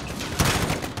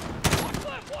 What's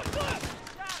left? What's left?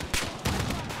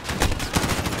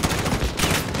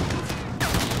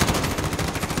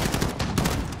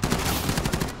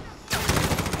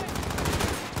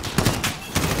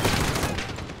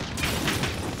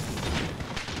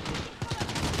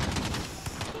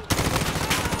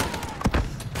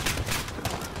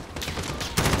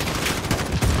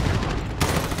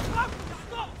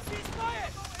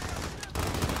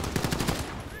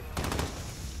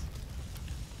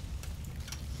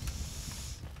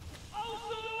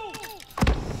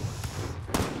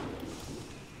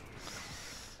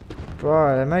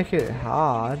 Bro, they make it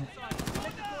hard.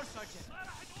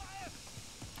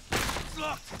 It's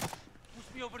locked. Push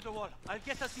me over the wall. I'll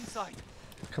get us inside.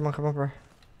 Come on, bro.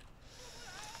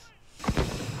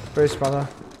 Bruce, brother.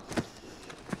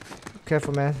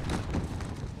 Careful, man.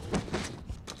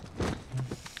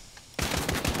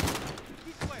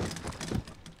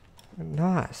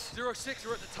 Nice. 06,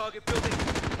 we're at the target building.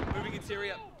 Moving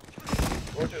interior.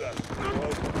 Roger that.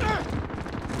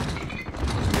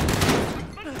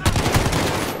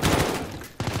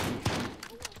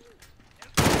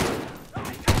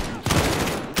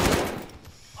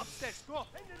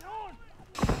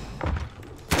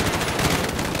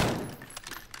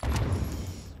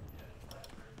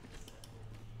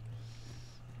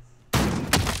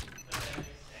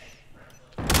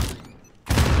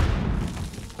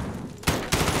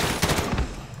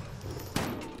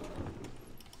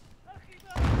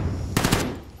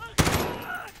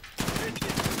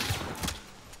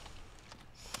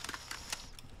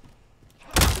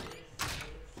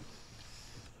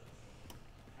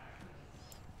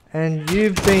 And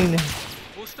you've been...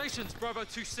 All stations, Bravo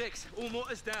 2-6. All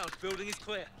mortars down. Building is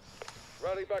clear.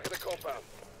 Rally back at the compound.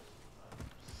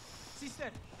 Sister,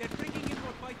 they're bringing in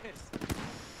more fighters.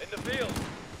 In the field.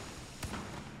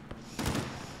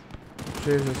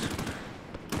 Jesus.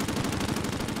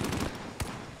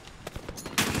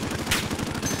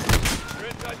 You're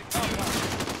inside the compound.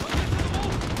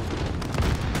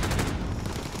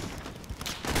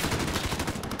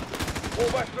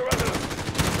 Fall back to the residence.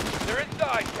 They're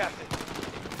inside, Captain.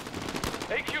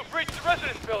 AQ breached the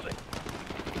residence building.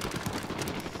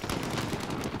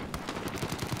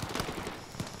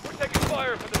 We're taking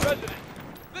fire from the residence.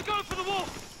 They're going for the wall.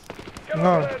 Get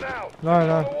No. over there now. No, Get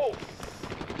no. on the wall.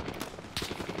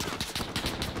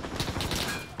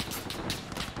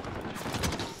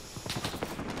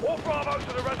 All Bravos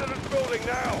to the residence building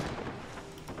now.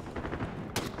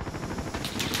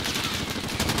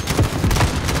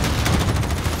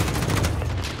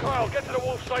 Kyle, get to the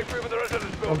wall safe room in the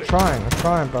residence building. I'm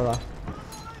trying, brother.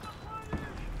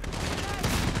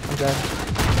 I'm dead.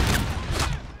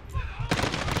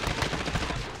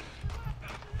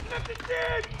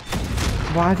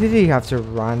 Why did he have to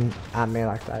run at me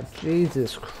like that?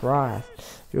 Jesus Christ.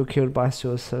 You're killed by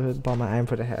suicide by my aim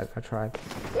for the head. I tried.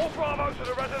 All Bravos to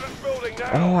the residence building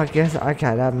now. Oh, I guess,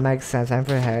 okay, that makes sense. Aim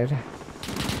for the head.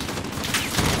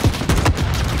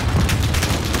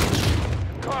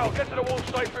 Kyle, get to the wall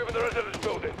safe room in the residence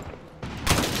building.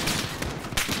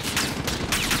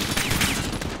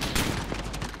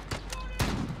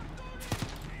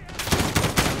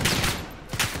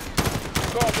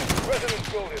 Sergeant, residence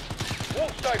building. Wall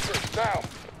safe room, now.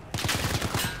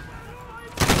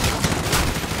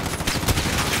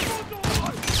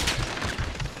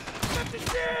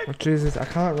 Oh, Jesus, I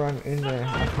can't run in there.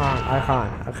 I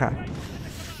can't. Okay.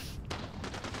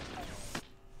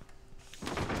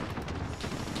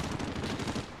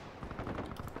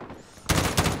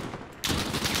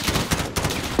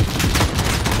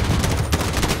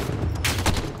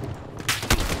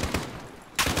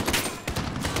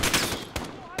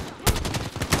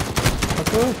 I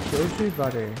thought I killed you,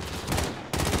 buddy.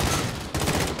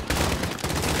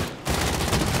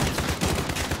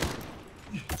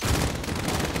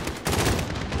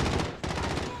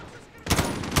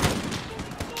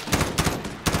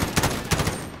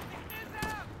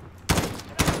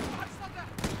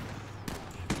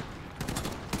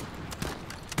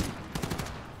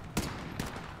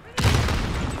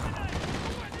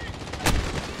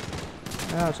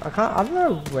 Ouch, I don't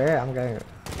know where I'm going.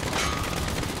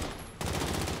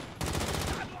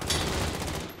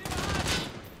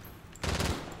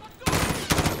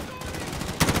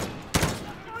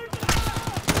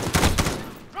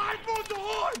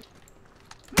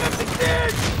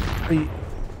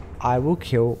 I will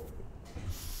kill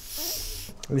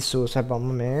this suicide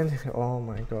bomber, man. Oh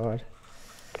my god.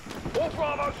 All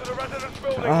Bravos to the residence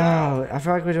building Oh, now. I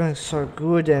feel like we're doing so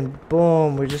good and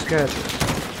boom, we just get...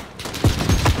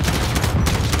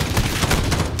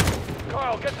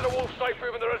 Kyle, get to the wall safe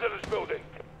room in the residence building.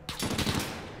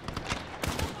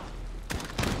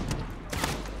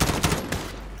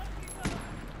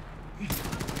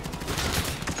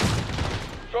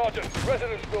 Sergeant,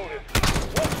 residence building.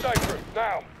 Wall safe room,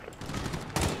 now.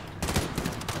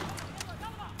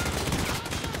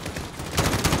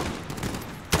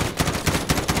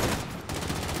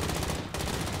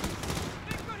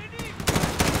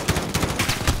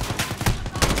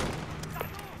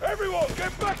 Everyone,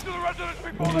 get back to the residence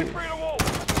before they free the wall.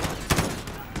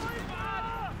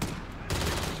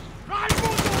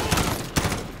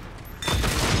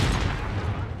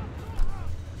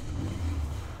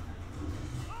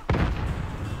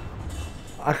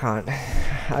 I can't.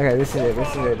 Okay, this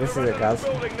is it, guys.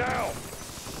 Building now.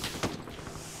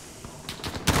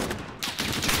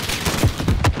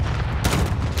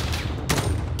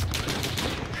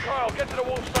 Kyle, get to the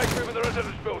wall safe room in the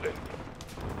residence building.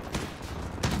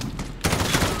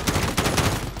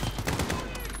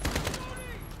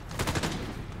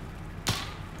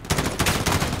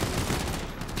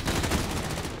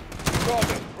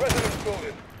 Sergeant, residence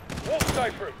building. Wall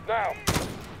safe room, now.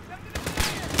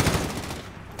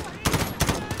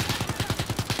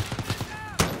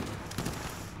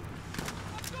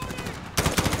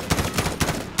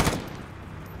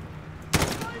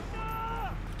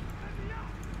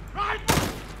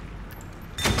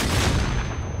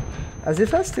 As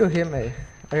if that still hit me.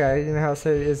 Okay, you know how I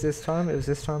said it is this time? It was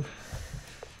this time.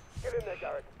 Get in there,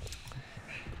 Garrett.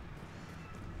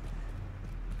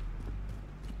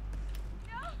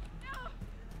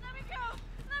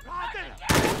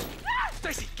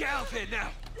 Stacy, get out of here now!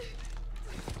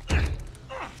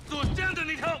 Doors down, don't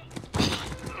need help!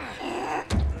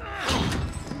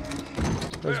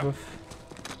 There's Wolf.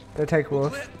 Go take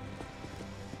Wolf.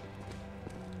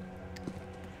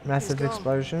 Massive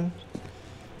explosion.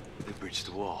 They breached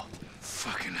the wall.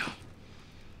 Fucking hell.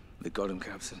 They got him,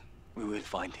 Captain. We will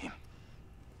find him.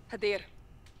 Hadir,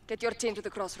 get your team to the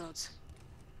crossroads.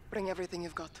 Bring everything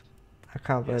you've got. I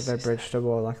can't believe they breached the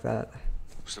wall like that.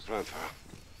 What's the plan, Farah?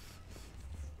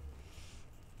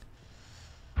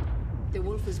 The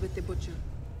wolf is with the butcher.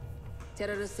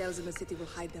 Terrorist cells in the city will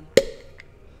hide them.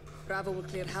 Bravo will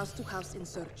clear house to house in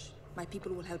search. My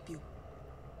people will help you.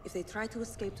 If they try to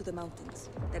escape to the mountains,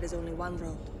 there is only one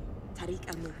road. Tariq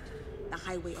al-Maut, the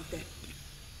highway of death.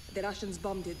 The Russians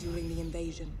bombed it during the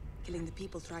invasion, killing the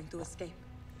people trying to escape.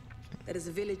 There is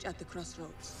a village at the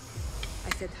crossroads. I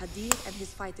sent Hadir and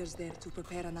his fighters there to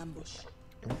prepare an ambush.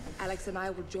 Alex and I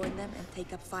will join them and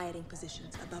take up firing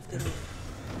positions above the road,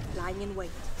 lying in wait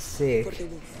Sick. for the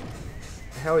wolf.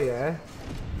 Hell yeah.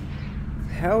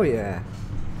 Hell yeah.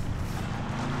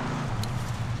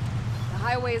 The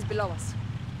highway is below us.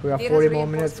 We got Hadir 40 has more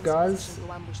minutes, reinforcements guys, positioned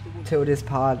to ambush the wolf. till this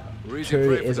part We're easy 2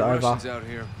 prey for is the over. Russians out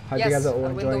here. Hope Yes, you guys are all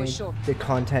our window enjoying is short. the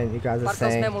content you guys are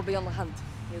Bartol's seeing. men will be on the hunt.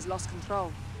 He has lost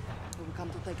control. We will come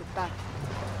to take it back.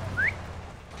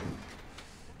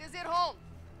 Is it home?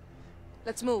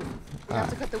 Let's move. We have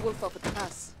to cut the wolf off at the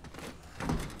pass.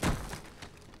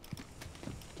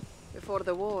 Before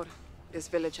the war, this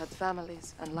village had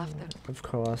families and laughter. Of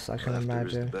course, I can Laughter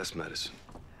is the imagine. best medicine.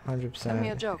 100%. Tell me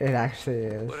a joke. It actually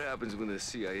is. What happens when the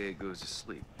CIA goes to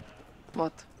sleep?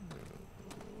 What?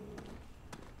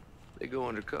 They go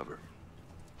undercover.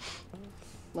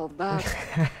 Not bad.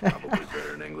 Probably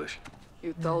better in English.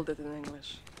 You told it in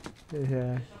English.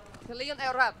 Yeah. Kalian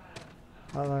Arab.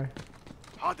 Hello.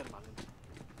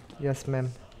 Yes,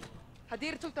 ma'am.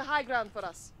 Hadir took the high ground for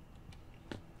us.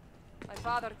 My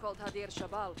father called Hadir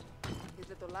Shabal, his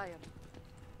little lion.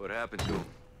 What happened to him?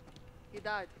 He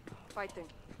died, fighting.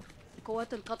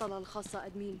 قوات القتلة الخاصة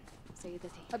أدمين سيدتي.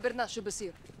 خبرنا شو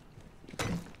بصير.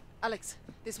 Alex,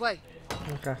 this way.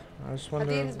 Okay, I just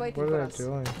wonder Hadir is waiting what for are us. they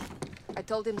doing. I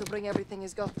told him to bring everything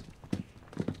he's got.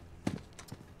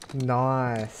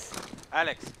 Nice.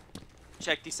 Alex,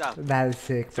 check this out. That is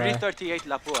sick, bro. 338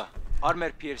 Lapua,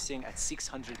 armor piercing at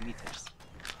 600 meters.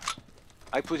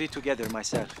 I put it together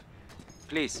myself.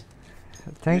 Please.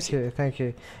 Thank you, thank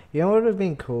you. You know what would have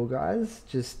been cool, guys?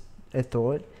 Just a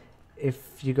thought.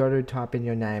 If you go to type in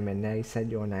your name and they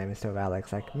said your name instead of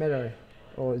Alex, like Meadow,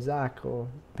 or Zach, or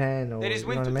Pan, or There is you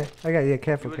know what I wind mean? today. Okay, yeah,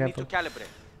 careful, You will need careful. to calibrate.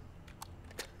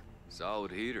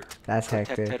 Solid heater. That's Protect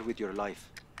hectic. her with your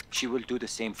life. She will do the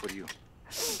same for you.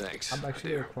 Thanks. I'm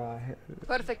actually gonna cry.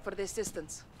 Perfect for this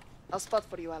distance. I'll spot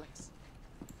for you, Alex.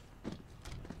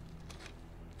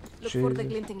 Look for the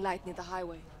Jesus. glinting light near the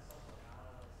highway.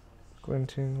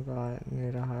 Glinting light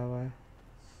near the highway.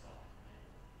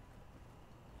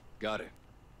 Got it.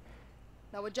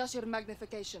 Now adjust your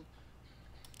magnification.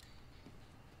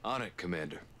 On it,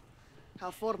 Commander. How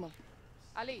formal.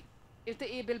 Ali,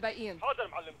 التقي بالباقيين. حاضر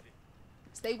معلمتي.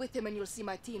 Stay with him and you'll see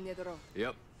my team near the road.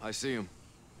 Yep, I see him.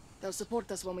 They'll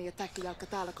support us when we attack the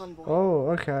Al-Qatala convoy. Oh,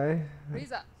 okay.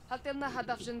 ريزا، حط لنا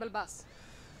هدف جنب الباص.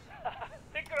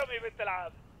 تكرمي بنت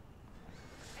العاب.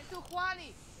 انتوا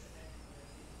اخواني.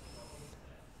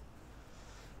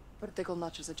 Vertical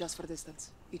notches adjust for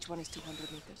distance. Each one is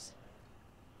 200 meters.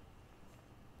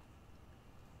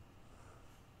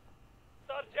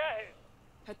 صار جاهز.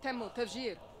 هتموا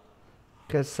تفجير.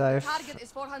 Get safe. Target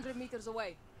is 400 meters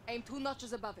away. Aim 2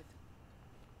 notches above it.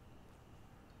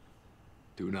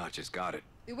 2 notches, got it.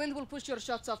 The wind will push your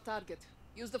shots off target.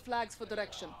 Use the flags for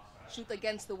direction. Shoot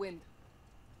against the wind.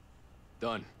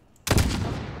 Done.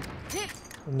 Hit!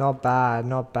 Not bad,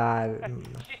 not bad.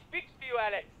 She speaks to you,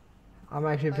 Alex. I'm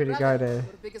actually My pretty brother, good at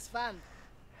Your biggest fan.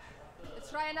 Let's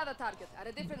try another target at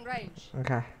a different range.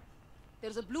 Okay.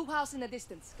 There's a blue house in the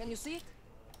distance. Can you see it?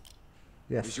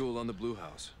 Yes. Visual on the blue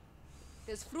house.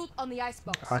 There's fruit on the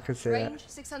icebox. I can see that. Range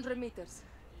 600 meters.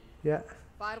 Yeah.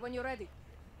 Fire when you're ready.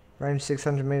 Range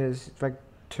 600 meters. Like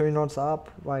 2 knots up.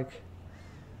 Like.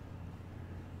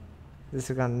 This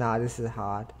is gonna. Nah, this is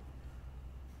hard.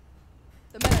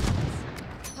 The Americans.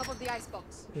 Top of the icebox.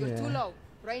 You're too Yeah. low.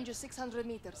 Range is 600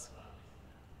 meters.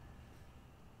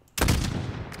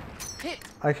 Hit!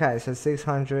 Okay, so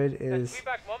 600 is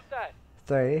تسويبك ممتاز.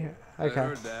 3. I Okay.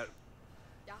 heard that.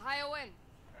 Yeah, higher wind.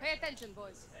 Pay attention,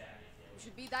 boys. You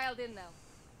should be dialed in now.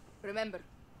 Remember,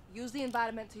 use the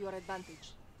environment to your advantage.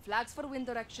 Flags for wind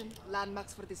direction,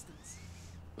 landmarks for distance.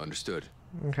 Understood.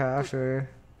 Okay, I feel you.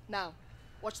 Now,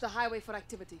 watch the highway for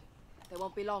activity. They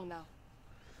won't be long now.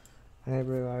 I need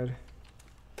to reload.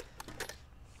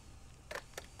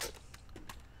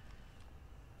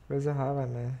 Where's the highway,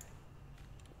 man?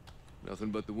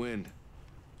 Nothing but the wind.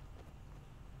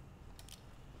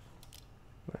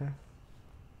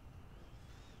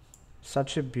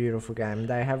 Such a beautiful game.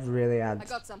 They have really I added.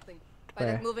 got something. By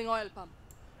that moving oil pump.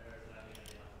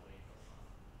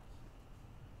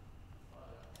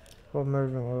 What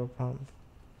moving oil pump?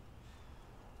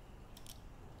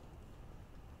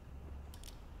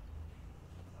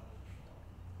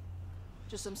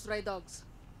 Just some stray dogs.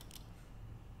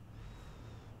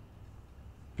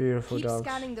 Beautiful Keep dogs.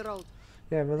 scanning the road.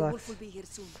 Yeah, The relax. wolf will be here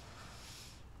soon.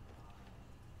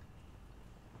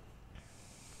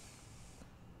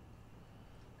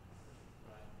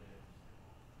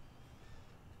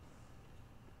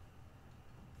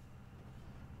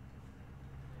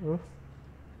 Oh.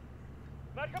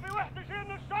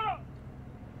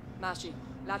 ماشي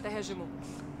لا تهاجموا.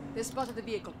 They spotted the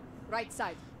vehicle. Right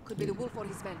side. Could be the wolf or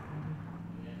his men.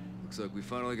 Looks like we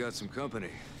finally got some company.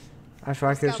 I feel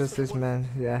like it's just this man.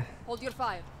 Yeah. Hold your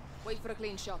fire. Wait for a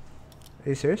clean shot. Are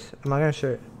you serious? Am I gonna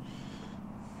shoot?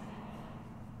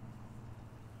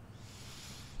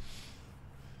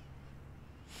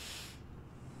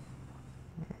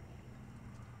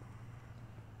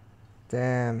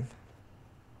 Damn.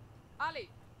 Ali,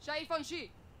 شايف عن شيء؟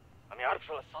 عم يعرف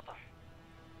شو السطح.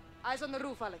 Eyes on the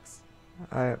roof, Alex.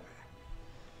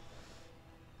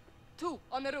 2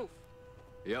 on the roof.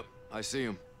 Yep, I see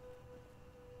him.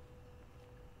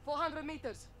 400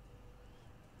 meters.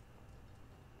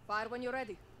 Fire when you're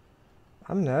ready.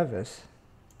 I'm nervous.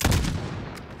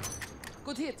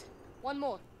 Good hit. One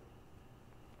more.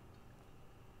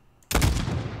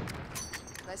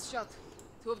 Nice shot.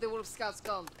 2 of the wolf scouts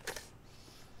gone.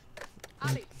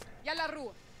 Ali, yalla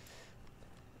روح.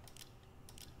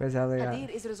 Where's Ali Hadir at?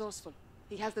 is resourceful.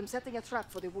 He has them setting a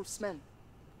trap for the wolf's men.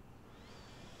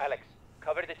 Alex,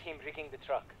 cover the team rigging the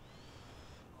truck.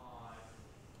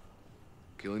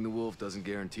 Killing the wolf doesn't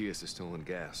guarantee us the stolen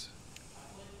gas.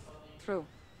 True.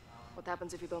 What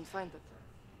happens if you don't find it?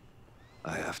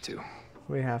 I have to.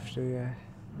 We have to, yeah.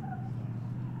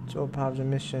 It's all part of the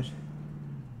mission.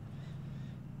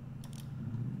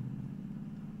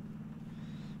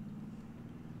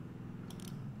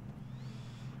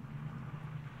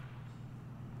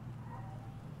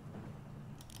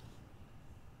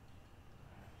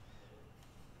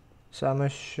 So I'm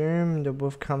assuming the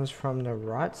wolf comes from the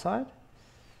right side.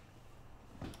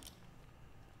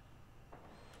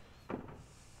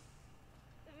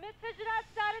 المتفجرات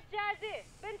صارت جاهزة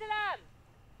بنت الآن.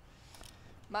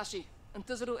 ماشي.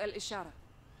 انتظروا الإشارة.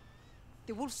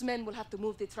 The wolf's men will have to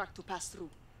move the truck to pass through.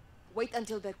 Wait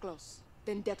until they're close,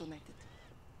 then detonate it.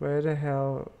 Where the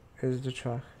hell is the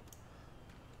truck?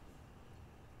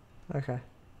 Okay.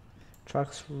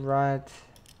 Truck's right.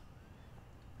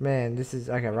 Man, this is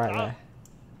okay, right there.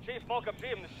 شايف موقف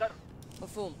فيه من الشرق.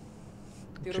 مفهوم.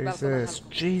 Jesus,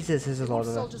 Jesus, there's a lot of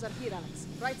them. Soldiers are here, Alex.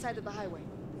 Right side of the highway.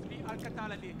 3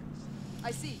 Alcatala vehicles.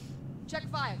 I see. Check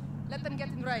fire. Let them get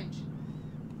in range.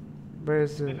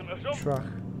 Where's the truck?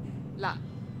 لا.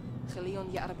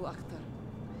 خليهم يقربوا أكتر.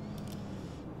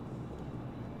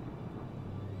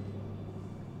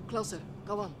 Closer.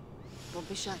 Go on. Don't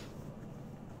be shy.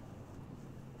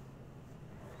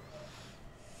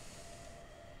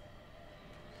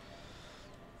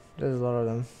 There's a lot of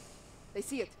them. They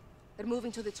see it. They're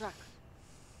moving to the truck.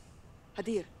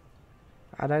 Hadir.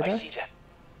 Are they there?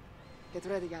 Get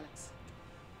ready, Alex.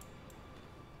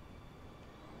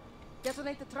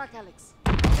 Detonate the truck, Alex.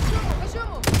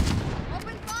 Ashumu!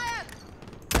 Open fire!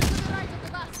 Get to the right of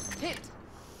the bus. Hit!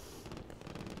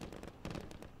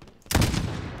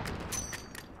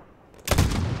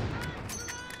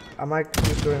 I might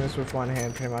just doing this with one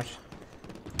hand, pretty much.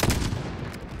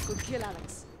 Good kill,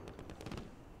 Alex.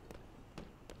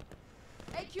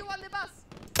 AQ on the bus!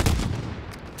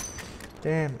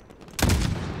 Damn.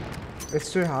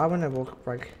 It's too hard when I walk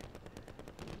like.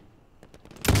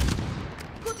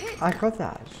 Good hit! I got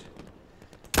that.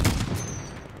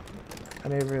 I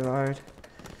need to reload.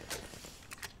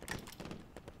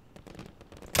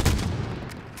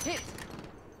 Hit!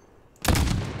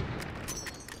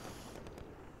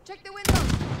 Check the window!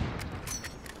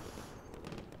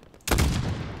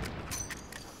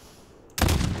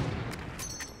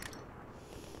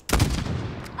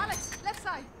 Alex, left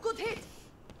side! Good hit!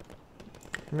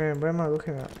 Man, where am I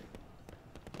looking at?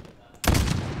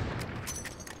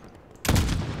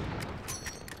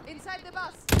 Inside the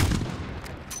bus!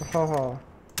 Oh.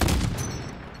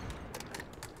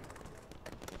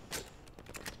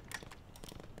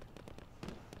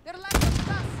 They're landing on the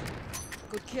bus!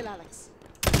 Good kill, Alex.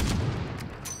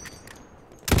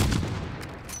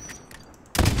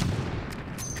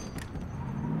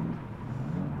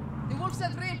 The wolf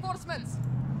sent reinforcements!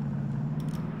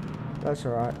 That's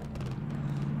alright.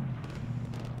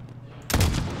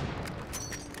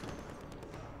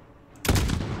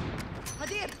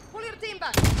 Pull your team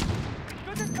back.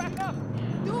 Shoot it back up.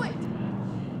 Do it.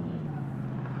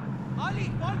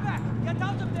 Ali, fall back. Get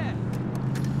out of there.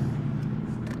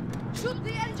 Shoot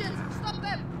the engines. Stop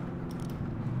them.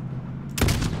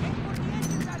 Aim for the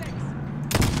engines, Alex.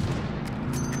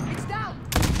 It's down.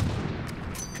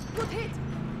 Good hit.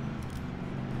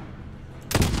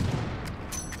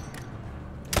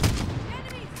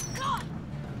 Enemies, gone.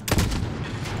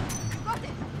 You got it.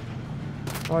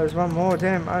 Oh, there's one more.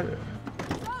 Damn. I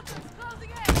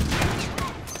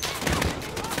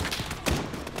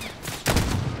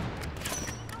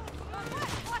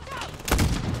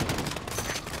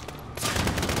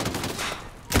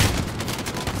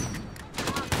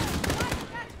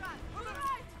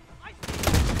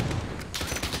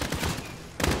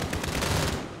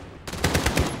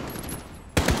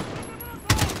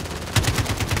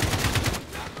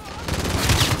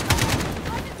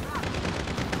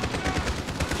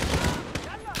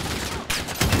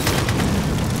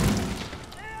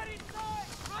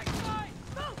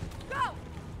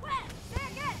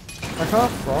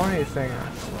can't throw anything.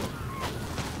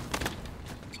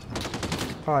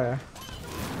 Oh yeah.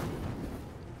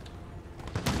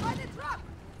 By the truck!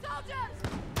 Soldiers!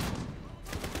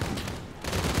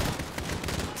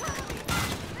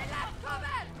 They left cover!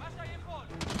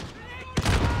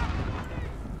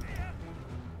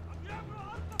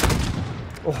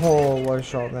 Oh, what a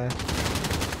shot, man.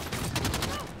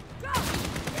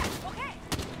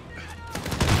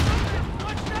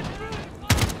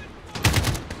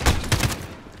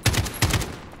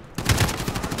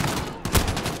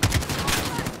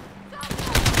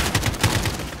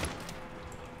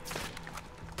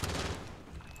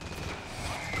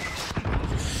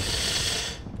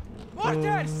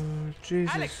 Mortars!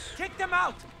 Jesus. Alex, take them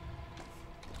out!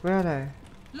 Where are they?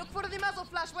 Look for the muzzle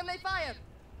flash when they fire!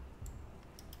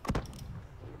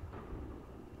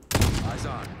 Eyes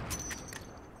on.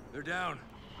 They're down.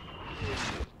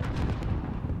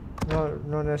 No,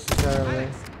 not necessarily.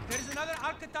 Alex, there's another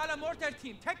Al-Qatala mortar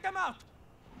team. Take them out!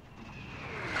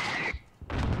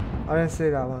 I didn't see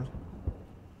that one.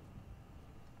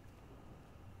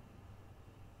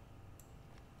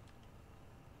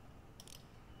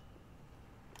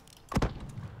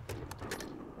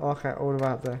 Okay, all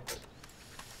about there.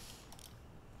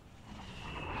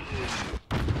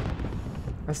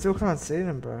 I still can't see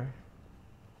them, bro.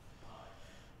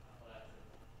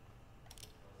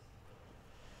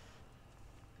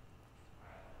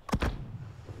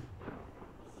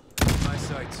 My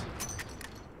sights.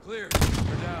 Clear.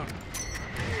 They're down.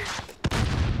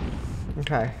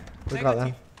 Okay, we got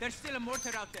them. There's still a mortar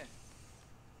out there.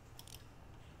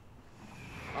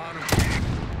 On them.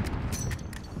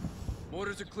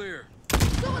 Mortars are clear.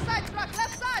 Suicide truck!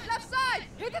 Left side! Left side!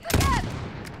 Hit it again!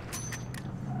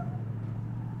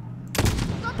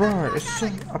 Bro, it's so...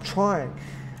 I'm trying.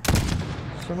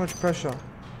 So much pressure.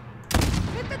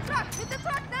 Hit the truck! Hit the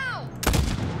truck now!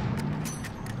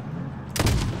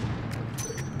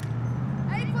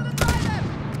 Aim for the driver!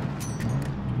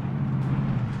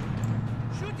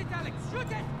 Shoot it, Alex!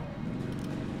 Shoot it!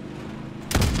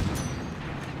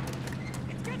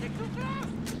 It's getting too close!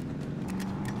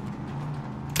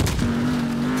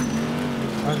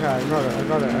 Okay, I got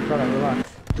it, relax.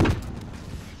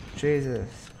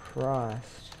 Jesus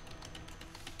Christ.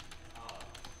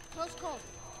 Close call.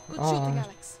 Good Oh, shooting,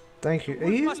 Alex. Thank you. What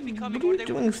are you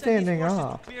doing standing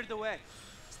up?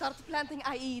 Start planting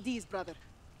IEDs, brother.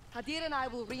 Hadir and I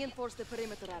will reinforce the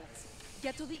perimeter, Alex.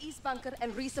 Get to the east bunker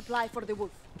and resupply for the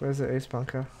wolf. Where's the east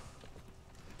bunker?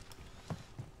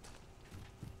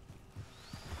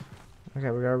 Okay,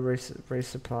 we gotta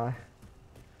resupply.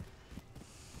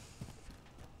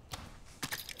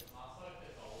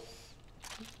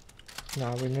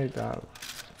 No, we need that.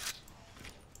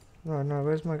 No,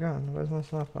 where's my gun? Where's my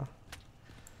sniper?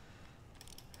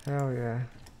 Hell yeah.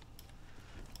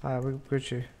 Alright, we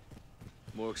got you.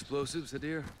 More explosives,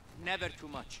 Hadir? Never too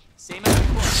much. Same as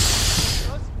before.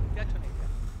 Close, detonate them.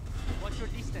 What's your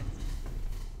distance?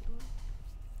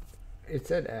 It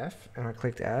said F, and I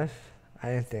clicked F. I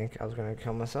didn't think I was gonna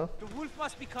kill myself. The wolf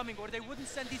must be coming, or they wouldn't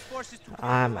send these forces to.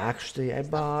 I'm actually a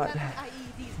bot.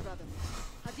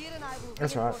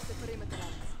 That's right.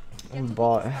 I'm a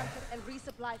bot. And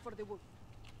resupply for the wolf.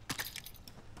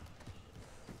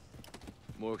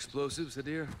 More explosives,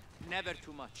 Hadir? Never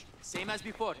too much. Same as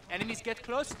before. Enemies get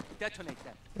close, detonate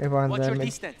them. Everyone What's your there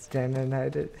distance?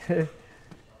 detonated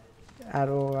at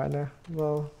all right now.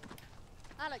 Well,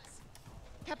 Alex,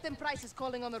 Captain Price is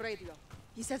calling on the radio.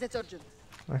 He says it's urgent.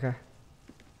 okay.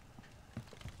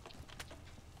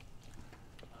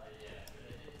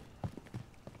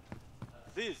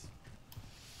 This.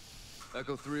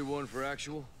 Echo 3-1 for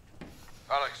actual.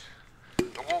 Alex,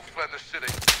 fled the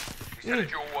city. He's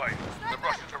headed your way. The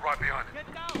Russians are right behind him.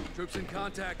 Get down! Troops in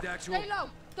contact, actual. Stay low.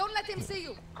 Don't let him see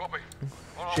you. Copy.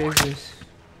 On our way. Jesus.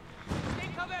 Stay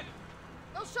covered!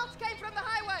 Those shots came from the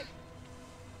highway.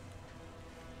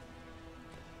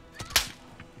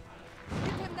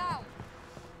 Hit him now.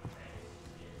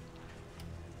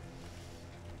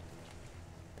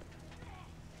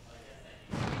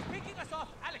 He's picking us off!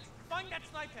 Alex, find that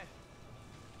sniper!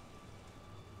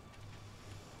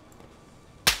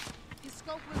 His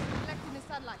scope will reflect in the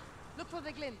sunlight. Look for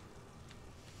the glint.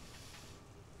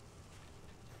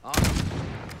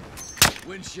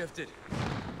 Wind shifted.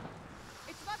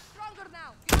 It's much stronger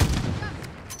now. Behind the gun.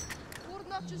 4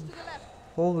 notches to the left.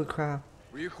 Holy crap.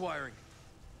 Reacquiring.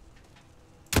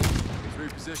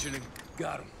 Repositioning.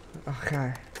 Got him.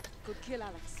 Okay. Good kill,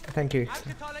 Alex. Thank you.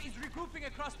 Alcatala is regrouping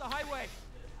across the highway.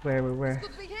 Where?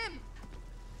 Could be him.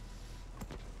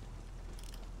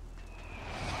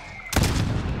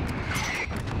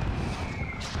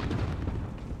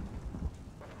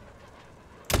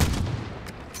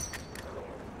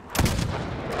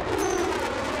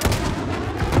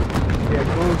 Yeah,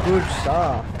 good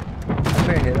stuff. I'm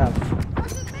gonna hit up.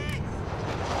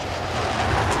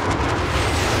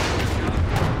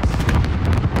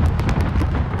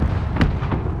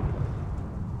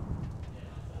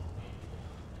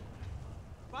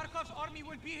 Barkov's army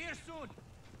will be here soon.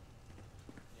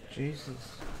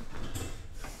 Jesus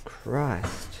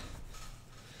Christ.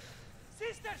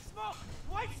 Sister, smoke!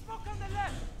 White smoke on the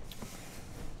left!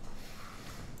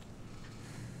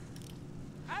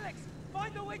 Alex,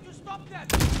 find a way to stop them!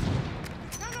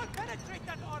 We cannot penetrate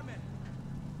that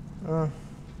armor!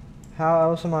 How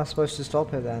else am I supposed to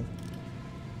stop her then?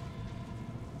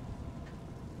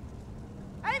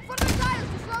 Aim for the tires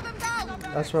to slow them down!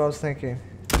 That's what I was thinking.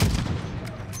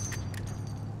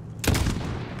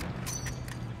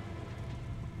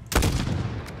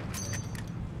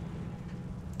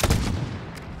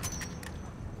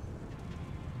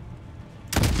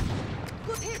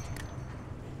 Good hit!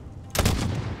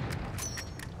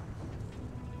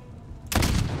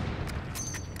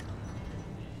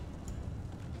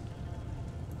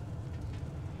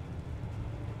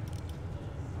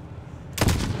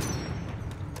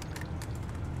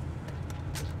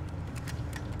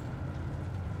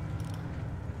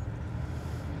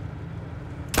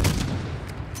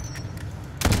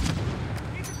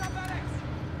 Keep it up, Alex!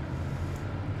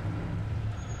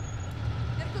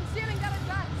 They're concealing their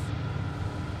advance.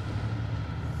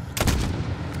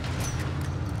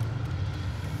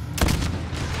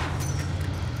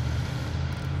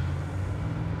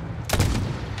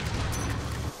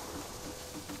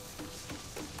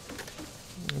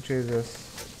 Jesus.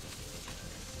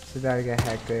 It's about to get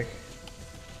hectic.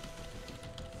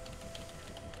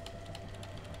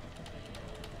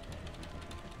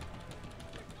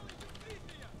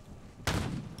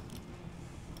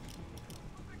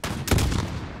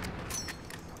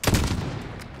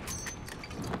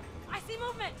 I see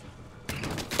movement!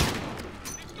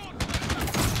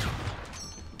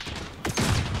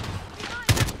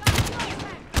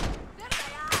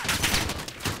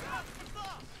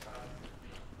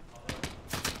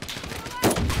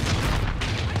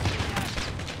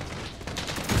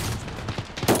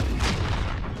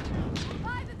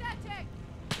 By the dead tank!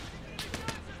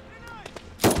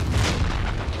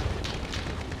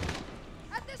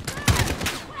 At this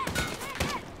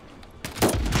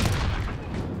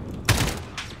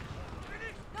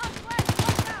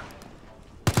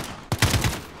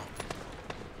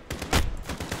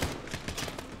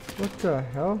What the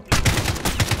hell?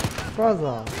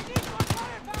 Brother.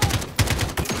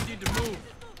 We need to move.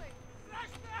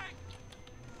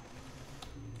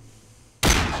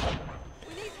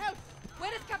 We need help!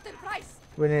 Where is Captain Price?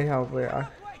 We need help. Wait, Wait!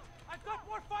 I've got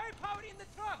more firepower in the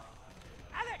truck!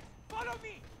 Alex, follow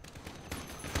me!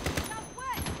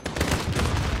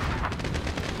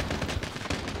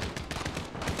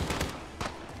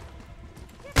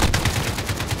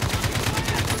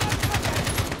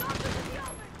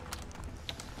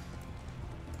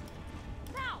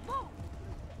 Now, move!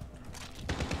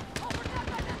 Over there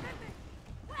by the building!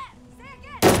 Where? Say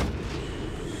again!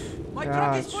 My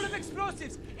truck is full of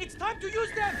explosives! It's time to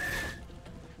use them!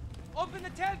 Open the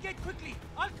tailgate quickly!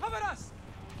 I'll cover us!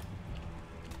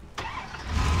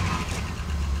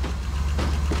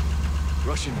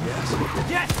 Russian gas.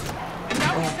 Yes! And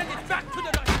now we send it back to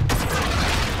the Russians!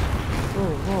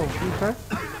 Whoa, you okay?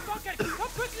 In the bucket! Come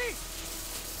quickly!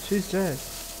 She's dead.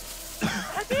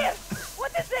 Hadir!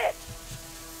 What is this?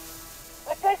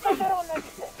 A test of their own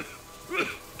medicine.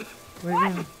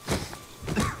 Wait,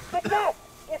 The gas!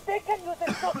 If they can use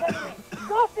it, so can we!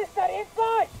 Go, sister,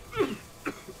 inside!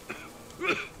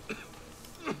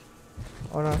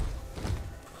 Oh no.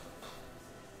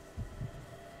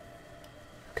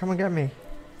 Come and get me.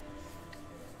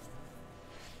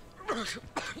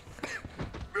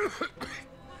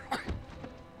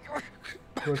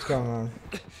 What's going on?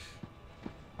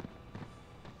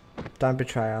 Don't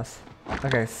betray us.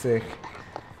 Okay, sick.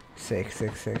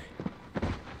 Sick.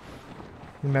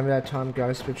 Remember that time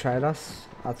Ghost betrayed us?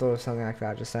 I thought of something like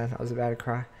that just then. I was about to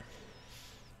cry.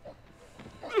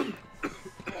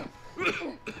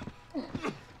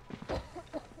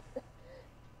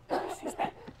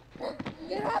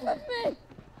 Get off of me!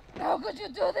 How could you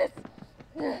do this?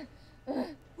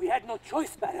 We had no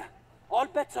choice, Mara. All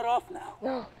bets are off now.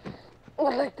 No,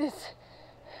 not like this.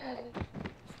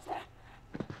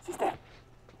 Sister.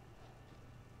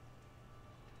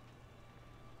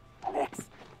 Alex.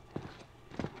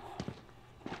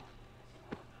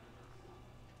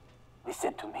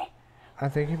 Listen to me. I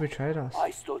think he betrayed us.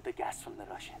 I stole the gas from the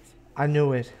Russians. I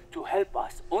knew it. To help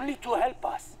us. Only to help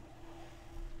us.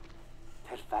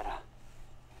 Tell Farah.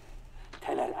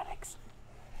 Tell her, Alex.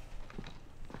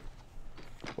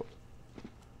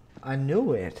 I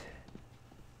knew it.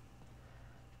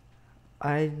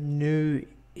 I knew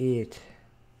it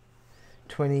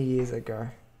 20 years ago.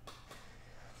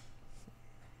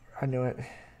 I knew it.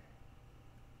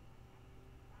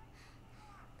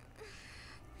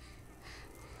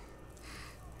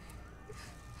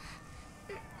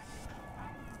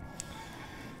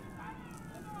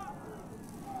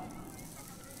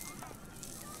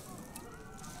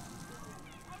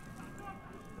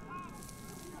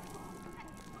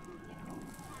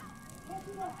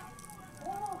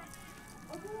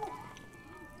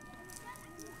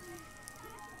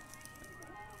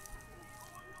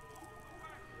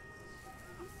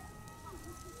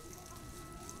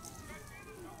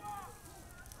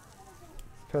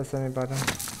 Press any button.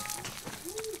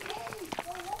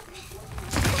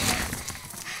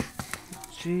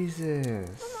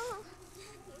 Jesus.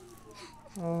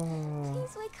 Mama. Oh.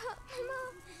 Please wake up, Mama.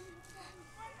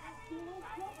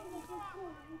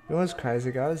 You know what's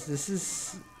crazy, guys? This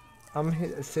is...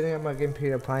 I'm sitting at my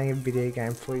computer playing a video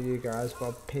game for you guys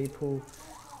while people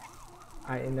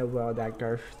are in the world that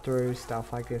go through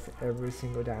stuff like this every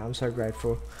single day. I'm so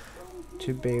grateful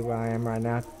to be where I am right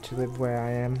now, to live where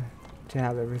I am, to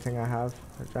have everything I have.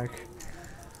 It's like...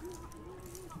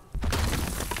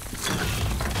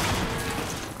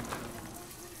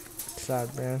 It's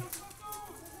sad, man.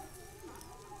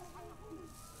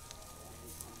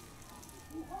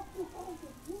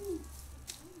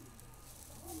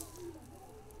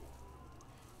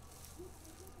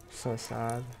 So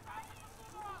sad.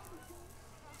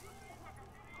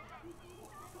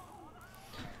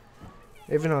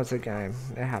 Even though it's a game,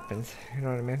 it happens. You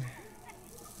know what I mean?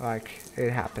 Like,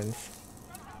 it happens.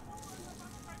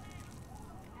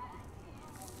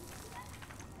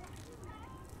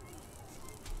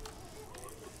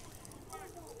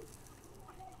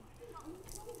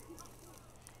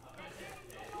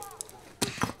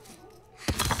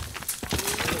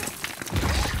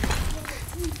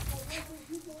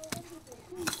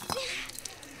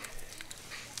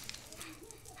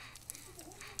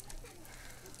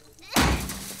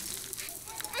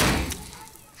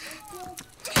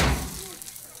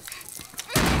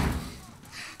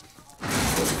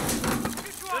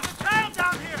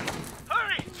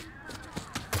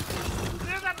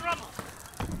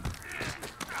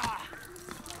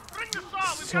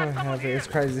 So heavy, it's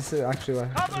crazy. This is actually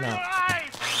like, no.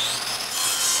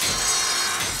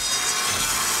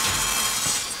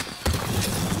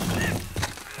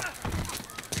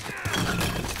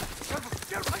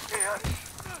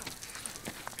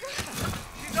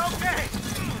 She's okay.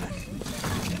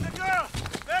 It's a girl,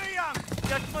 very young.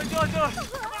 That's my daughter.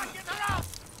 Come on, get her out.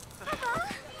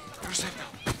 You're safe now.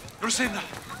 You're safe now.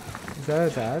 Is that her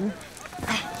dad?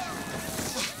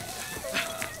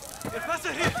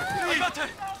 Professor, here. I got her.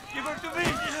 Give her to me.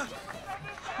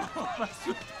 Oh, my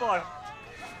sweetheart.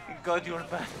 Thank God you're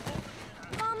back.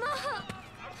 Mama.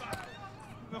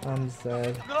 Mom's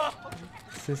dead. No.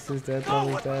 Sister's dead.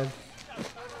 Brother's dead.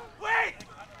 Wait!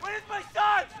 Where is my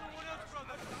son?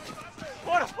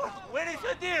 Where is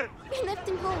your dear? We left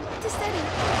him home to study.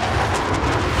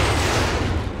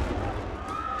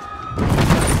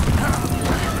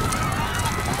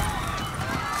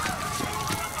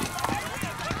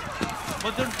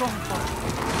 But they're gone, Father.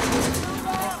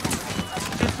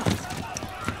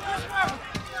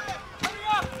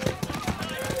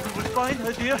 We will find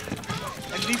her, dear,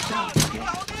 and leave town,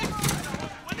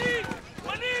 okay?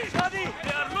 Shadi,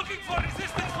 they are looking for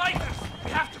resistance fighters.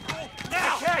 We have to go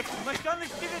now. Okay, my son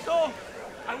is still at home.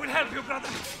 I will help you, brother.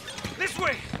 This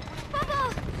way.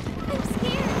 Papa, I'm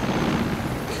scared.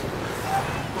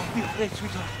 great,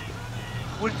 sweetheart.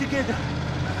 We're together.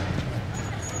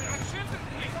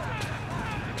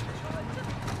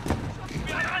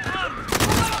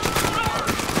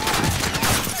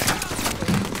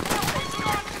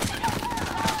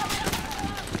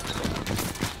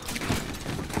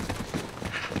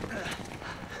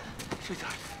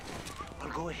 Sweetheart,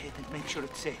 I'll go ahead and make sure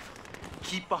it's safe.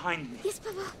 Keep behind me. Yes,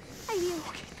 Papa. I will.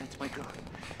 Okay, that's my girl.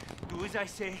 Do as I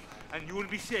say, and you will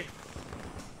be safe.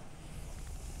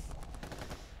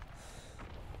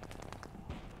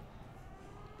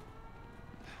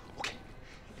 Okay,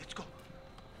 let's go.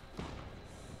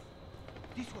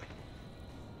 This way.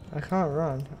 I can't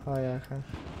run. Oh yeah, I can.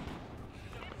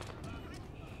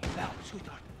 Now,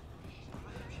 sweetheart.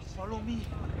 Follow me.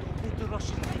 Don't let the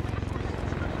Russian lead.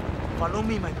 Follow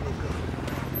me, my blue girl.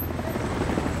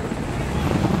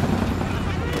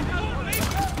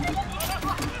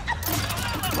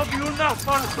 Cover your mouth,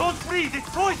 Farah. Don't breathe. It's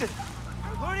poison.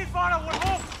 Hurry, Farah. We're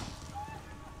home.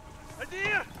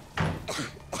 Adir!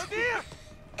 Adir!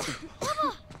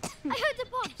 Papa! I heard the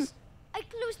bombs. I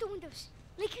closed the windows,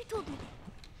 like you told me.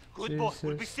 Good boy.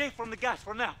 We'll be safe from the gas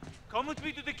for now. Come with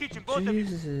me to the kitchen, both of you.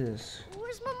 Jesus.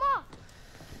 Where's Mama?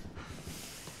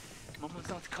 Mama's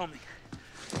not coming.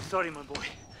 Sorry, my boy.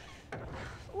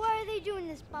 Why are they doing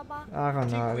this, Papa? I don't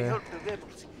know. We help the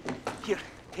rebels. Here,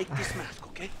 take this mask,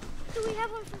 okay? Do we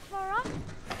have one for Farah?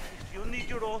 If you need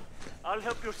your own, I'll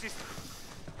help your sister.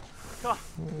 Come.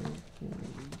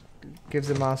 Gives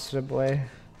the mask to the boy.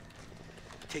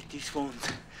 Take these phones.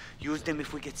 Use them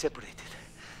if we get separated.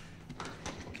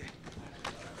 Okay.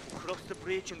 Cross the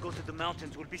bridge and go to the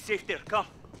mountains. We'll be safe there. Come.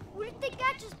 Where did they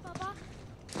catch us, Papa?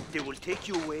 They will take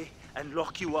you away and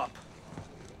lock you up.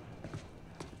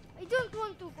 I don't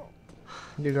want to go.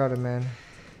 You got it, man.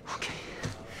 Okay.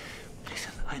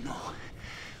 Listen, I know.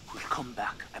 We'll come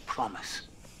back. I promise.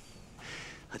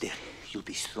 Adair, you'll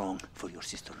be strong for your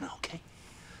sister now, okay?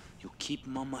 You keep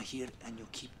Mama here and you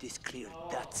keep this clear.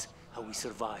 That's how we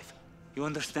survive. You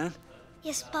understand?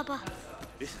 Yes, Papa.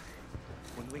 Listen,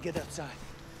 when we get outside,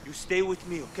 you stay with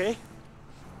me, okay?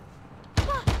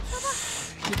 Papa!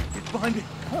 It's behind me.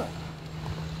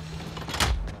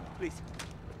 Please.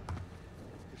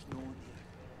 There's no one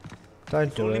here.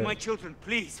 Don't do Only it. my children,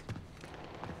 please.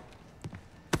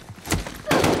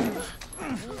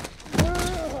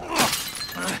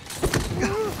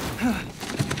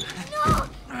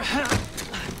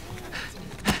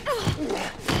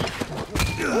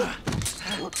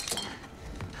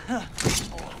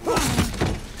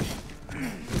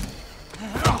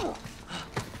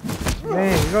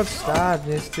 Man, you got stabbed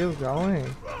and you're still going.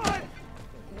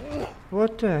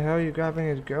 What the hell are you grabbing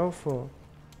his girl for?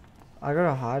 I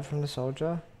gotta hide from the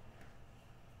soldier.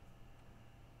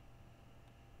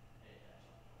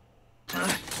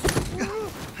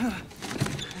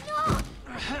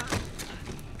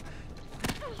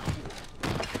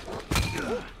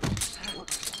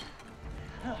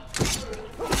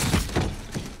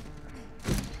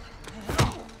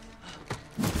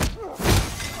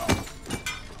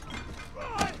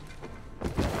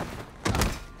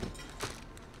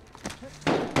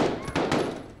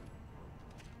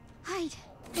 Hide.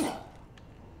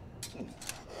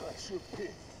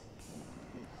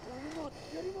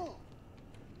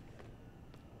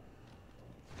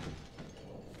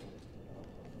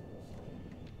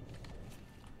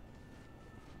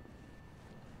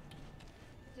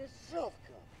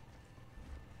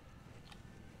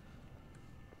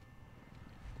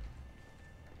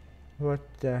 What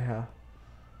the hell?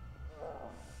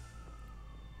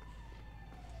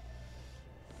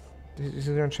 He's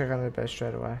gonna check on the bed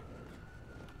straight away.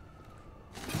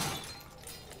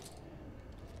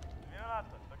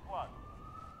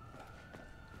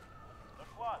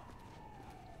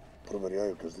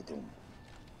 Проверяю каждый дом.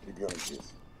 Ребенок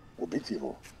здесь. Убить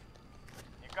его.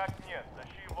 Никак нет.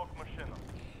 Тащи его к машину.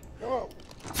 Go!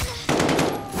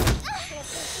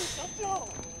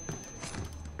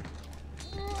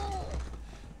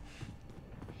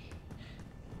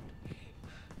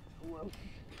 Well,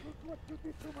 look what you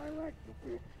did to my leg,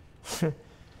 you bitch.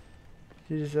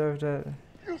 You deserve that.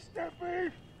 You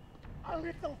stupid! A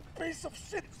little piece of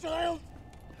shit child!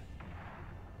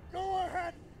 Go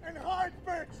ahead and hide,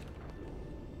 bitch!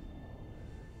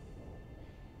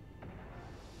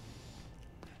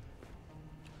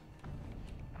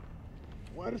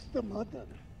 Where's the mother?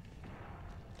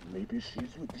 Maybe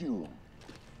she's with you.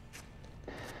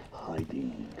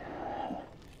 Hiding.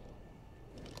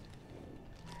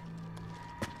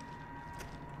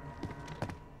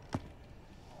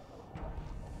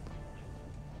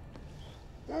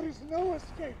 There is no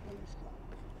escape, police car.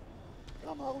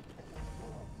 Come out and let's go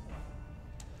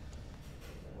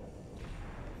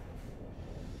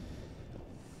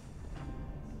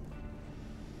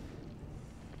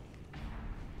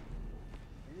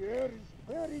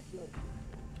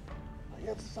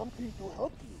something to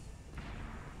help you.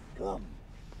 Come,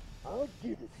 I'll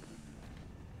give it to you.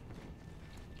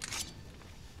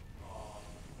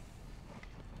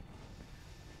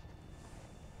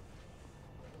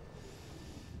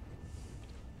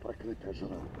 Проклятая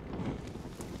жена.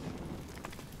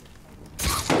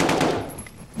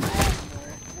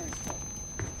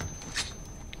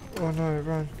 Oh no,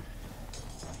 run.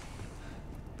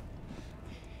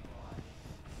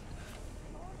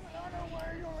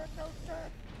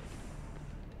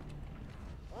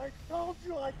 I told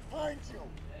you I'd find you.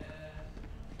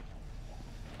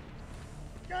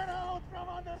 Get out from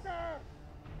under there.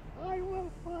 I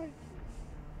will find you.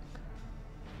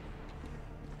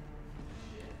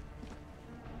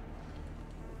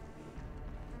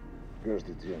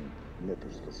 Каждый день нету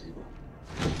спасибо.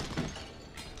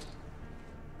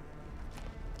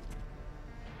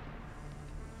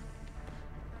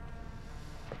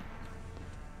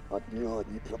 От нее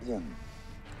одни проблемы.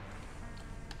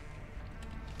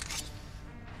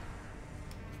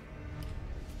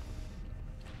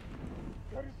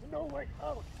 There is no way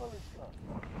out, Felicia.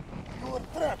 You are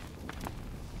trapped.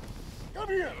 Come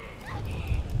here.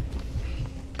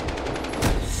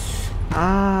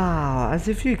 Ah, as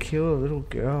if you kill a little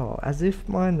girl. As if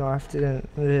my knife didn't,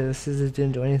 the scissors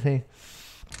didn't do anything.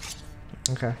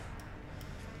 Okay.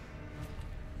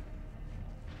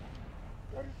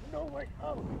 There is no way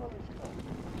out, Felicia.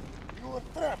 You are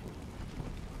trapped.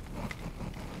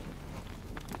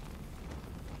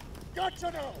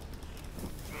 Gotcha now.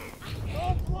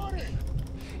 Don't worry.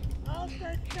 I'll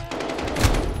take care.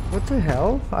 What the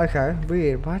hell? Okay,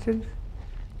 weird. Why did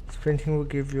sprinting will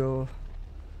give you?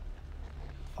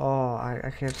 Oh,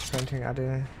 I kept sprinting. I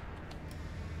didn't.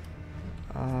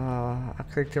 I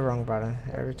clicked the wrong button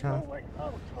every time. No way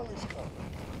out, Felicia.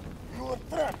 You are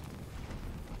trapped.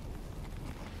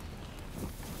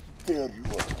 There you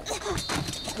are.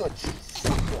 Gotcha,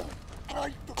 sucker.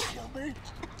 Trying to kill me.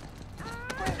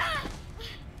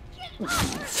 Get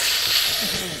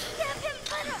him,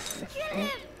 Farah! Get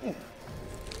him!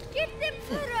 Get him,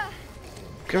 Farah!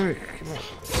 Go, come on.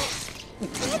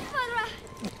 Get Farah!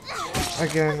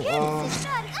 Again,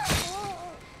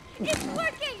 It's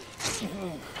working!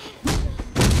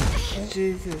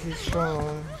 Jesus, he's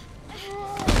strong.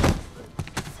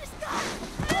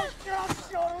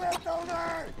 Just your little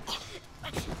nerd!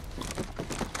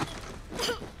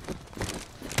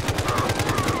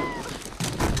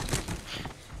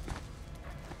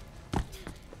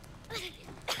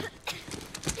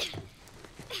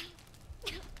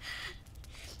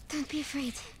 Don't be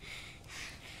afraid.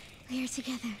 We are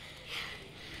together.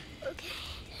 Okay.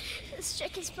 Let's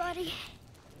check his body.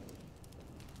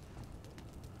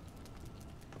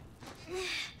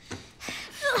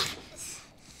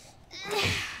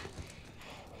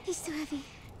 He's too heavy.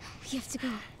 We have to go.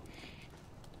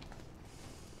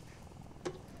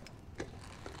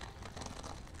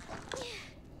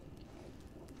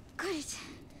 Got it.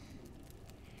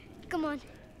 Come on.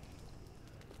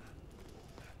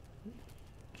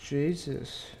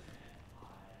 Jesus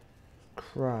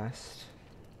Christ.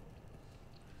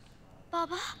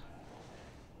 Baba?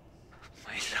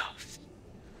 My love.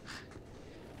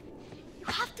 You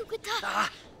have to get up.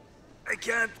 Ah, I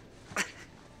can't.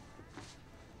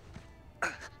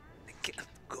 I can't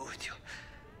go with you.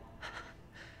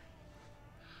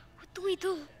 What do we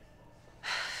do?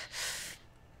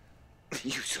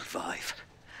 You survive.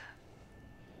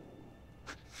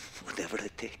 Whatever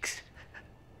it takes.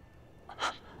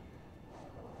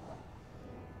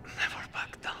 Never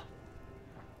back down.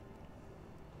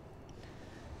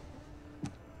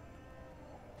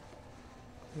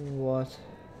 What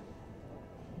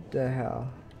the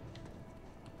hell?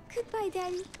 Goodbye,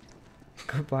 Daddy.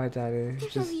 Goodbye, Daddy.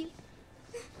 I love you.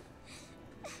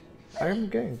 I'm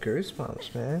getting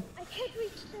goosebumps, man. I can't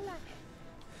reach the ladder.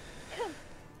 Come,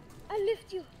 I'll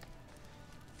lift you.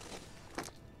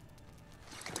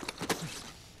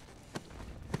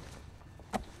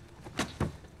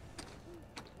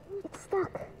 It's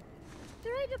stuck.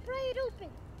 Try to pry it open.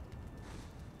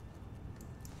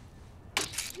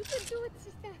 You can do it,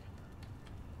 sister.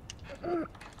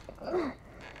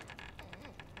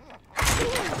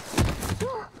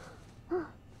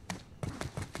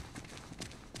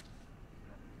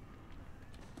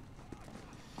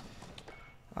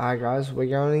 Alright guys,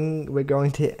 we are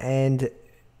going to end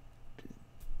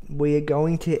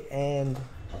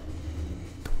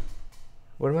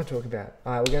what am I talking about?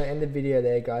 Alright, we're going to end the video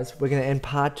there, guys. We're going to end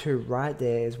part 2 right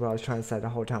there is what I was trying to say the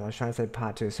whole time. I was trying to say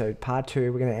part 2. So part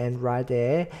 2, we're going to end right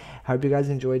there. Hope you guys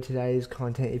enjoyed today's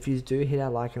content. If you do, hit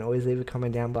that like and always leave a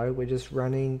comment down below. We're just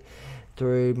running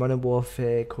through Modern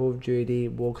Warfare Call of Duty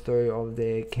walkthrough of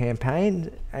the campaign,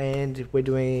 and we're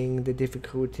doing the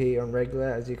difficulty on regular,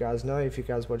 as you guys know if you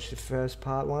guys watched the first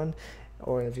part one,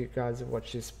 or if you guys have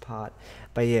watched this part.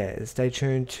 But yeah, stay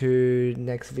tuned to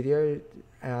next video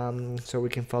so we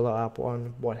can follow up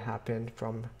on what happened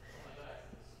from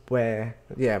where,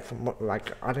 yeah, from what,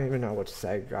 like, I don't even know what to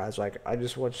say, guys. Like, I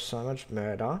just watched so much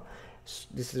murder.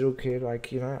 This little kid,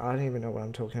 like, you know, I don't even know what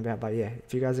I'm talking about. But yeah,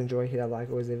 if you guys enjoy, hit that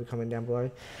like, always leave a comment down below,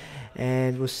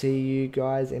 and we'll see you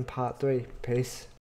guys in part 3. Peace.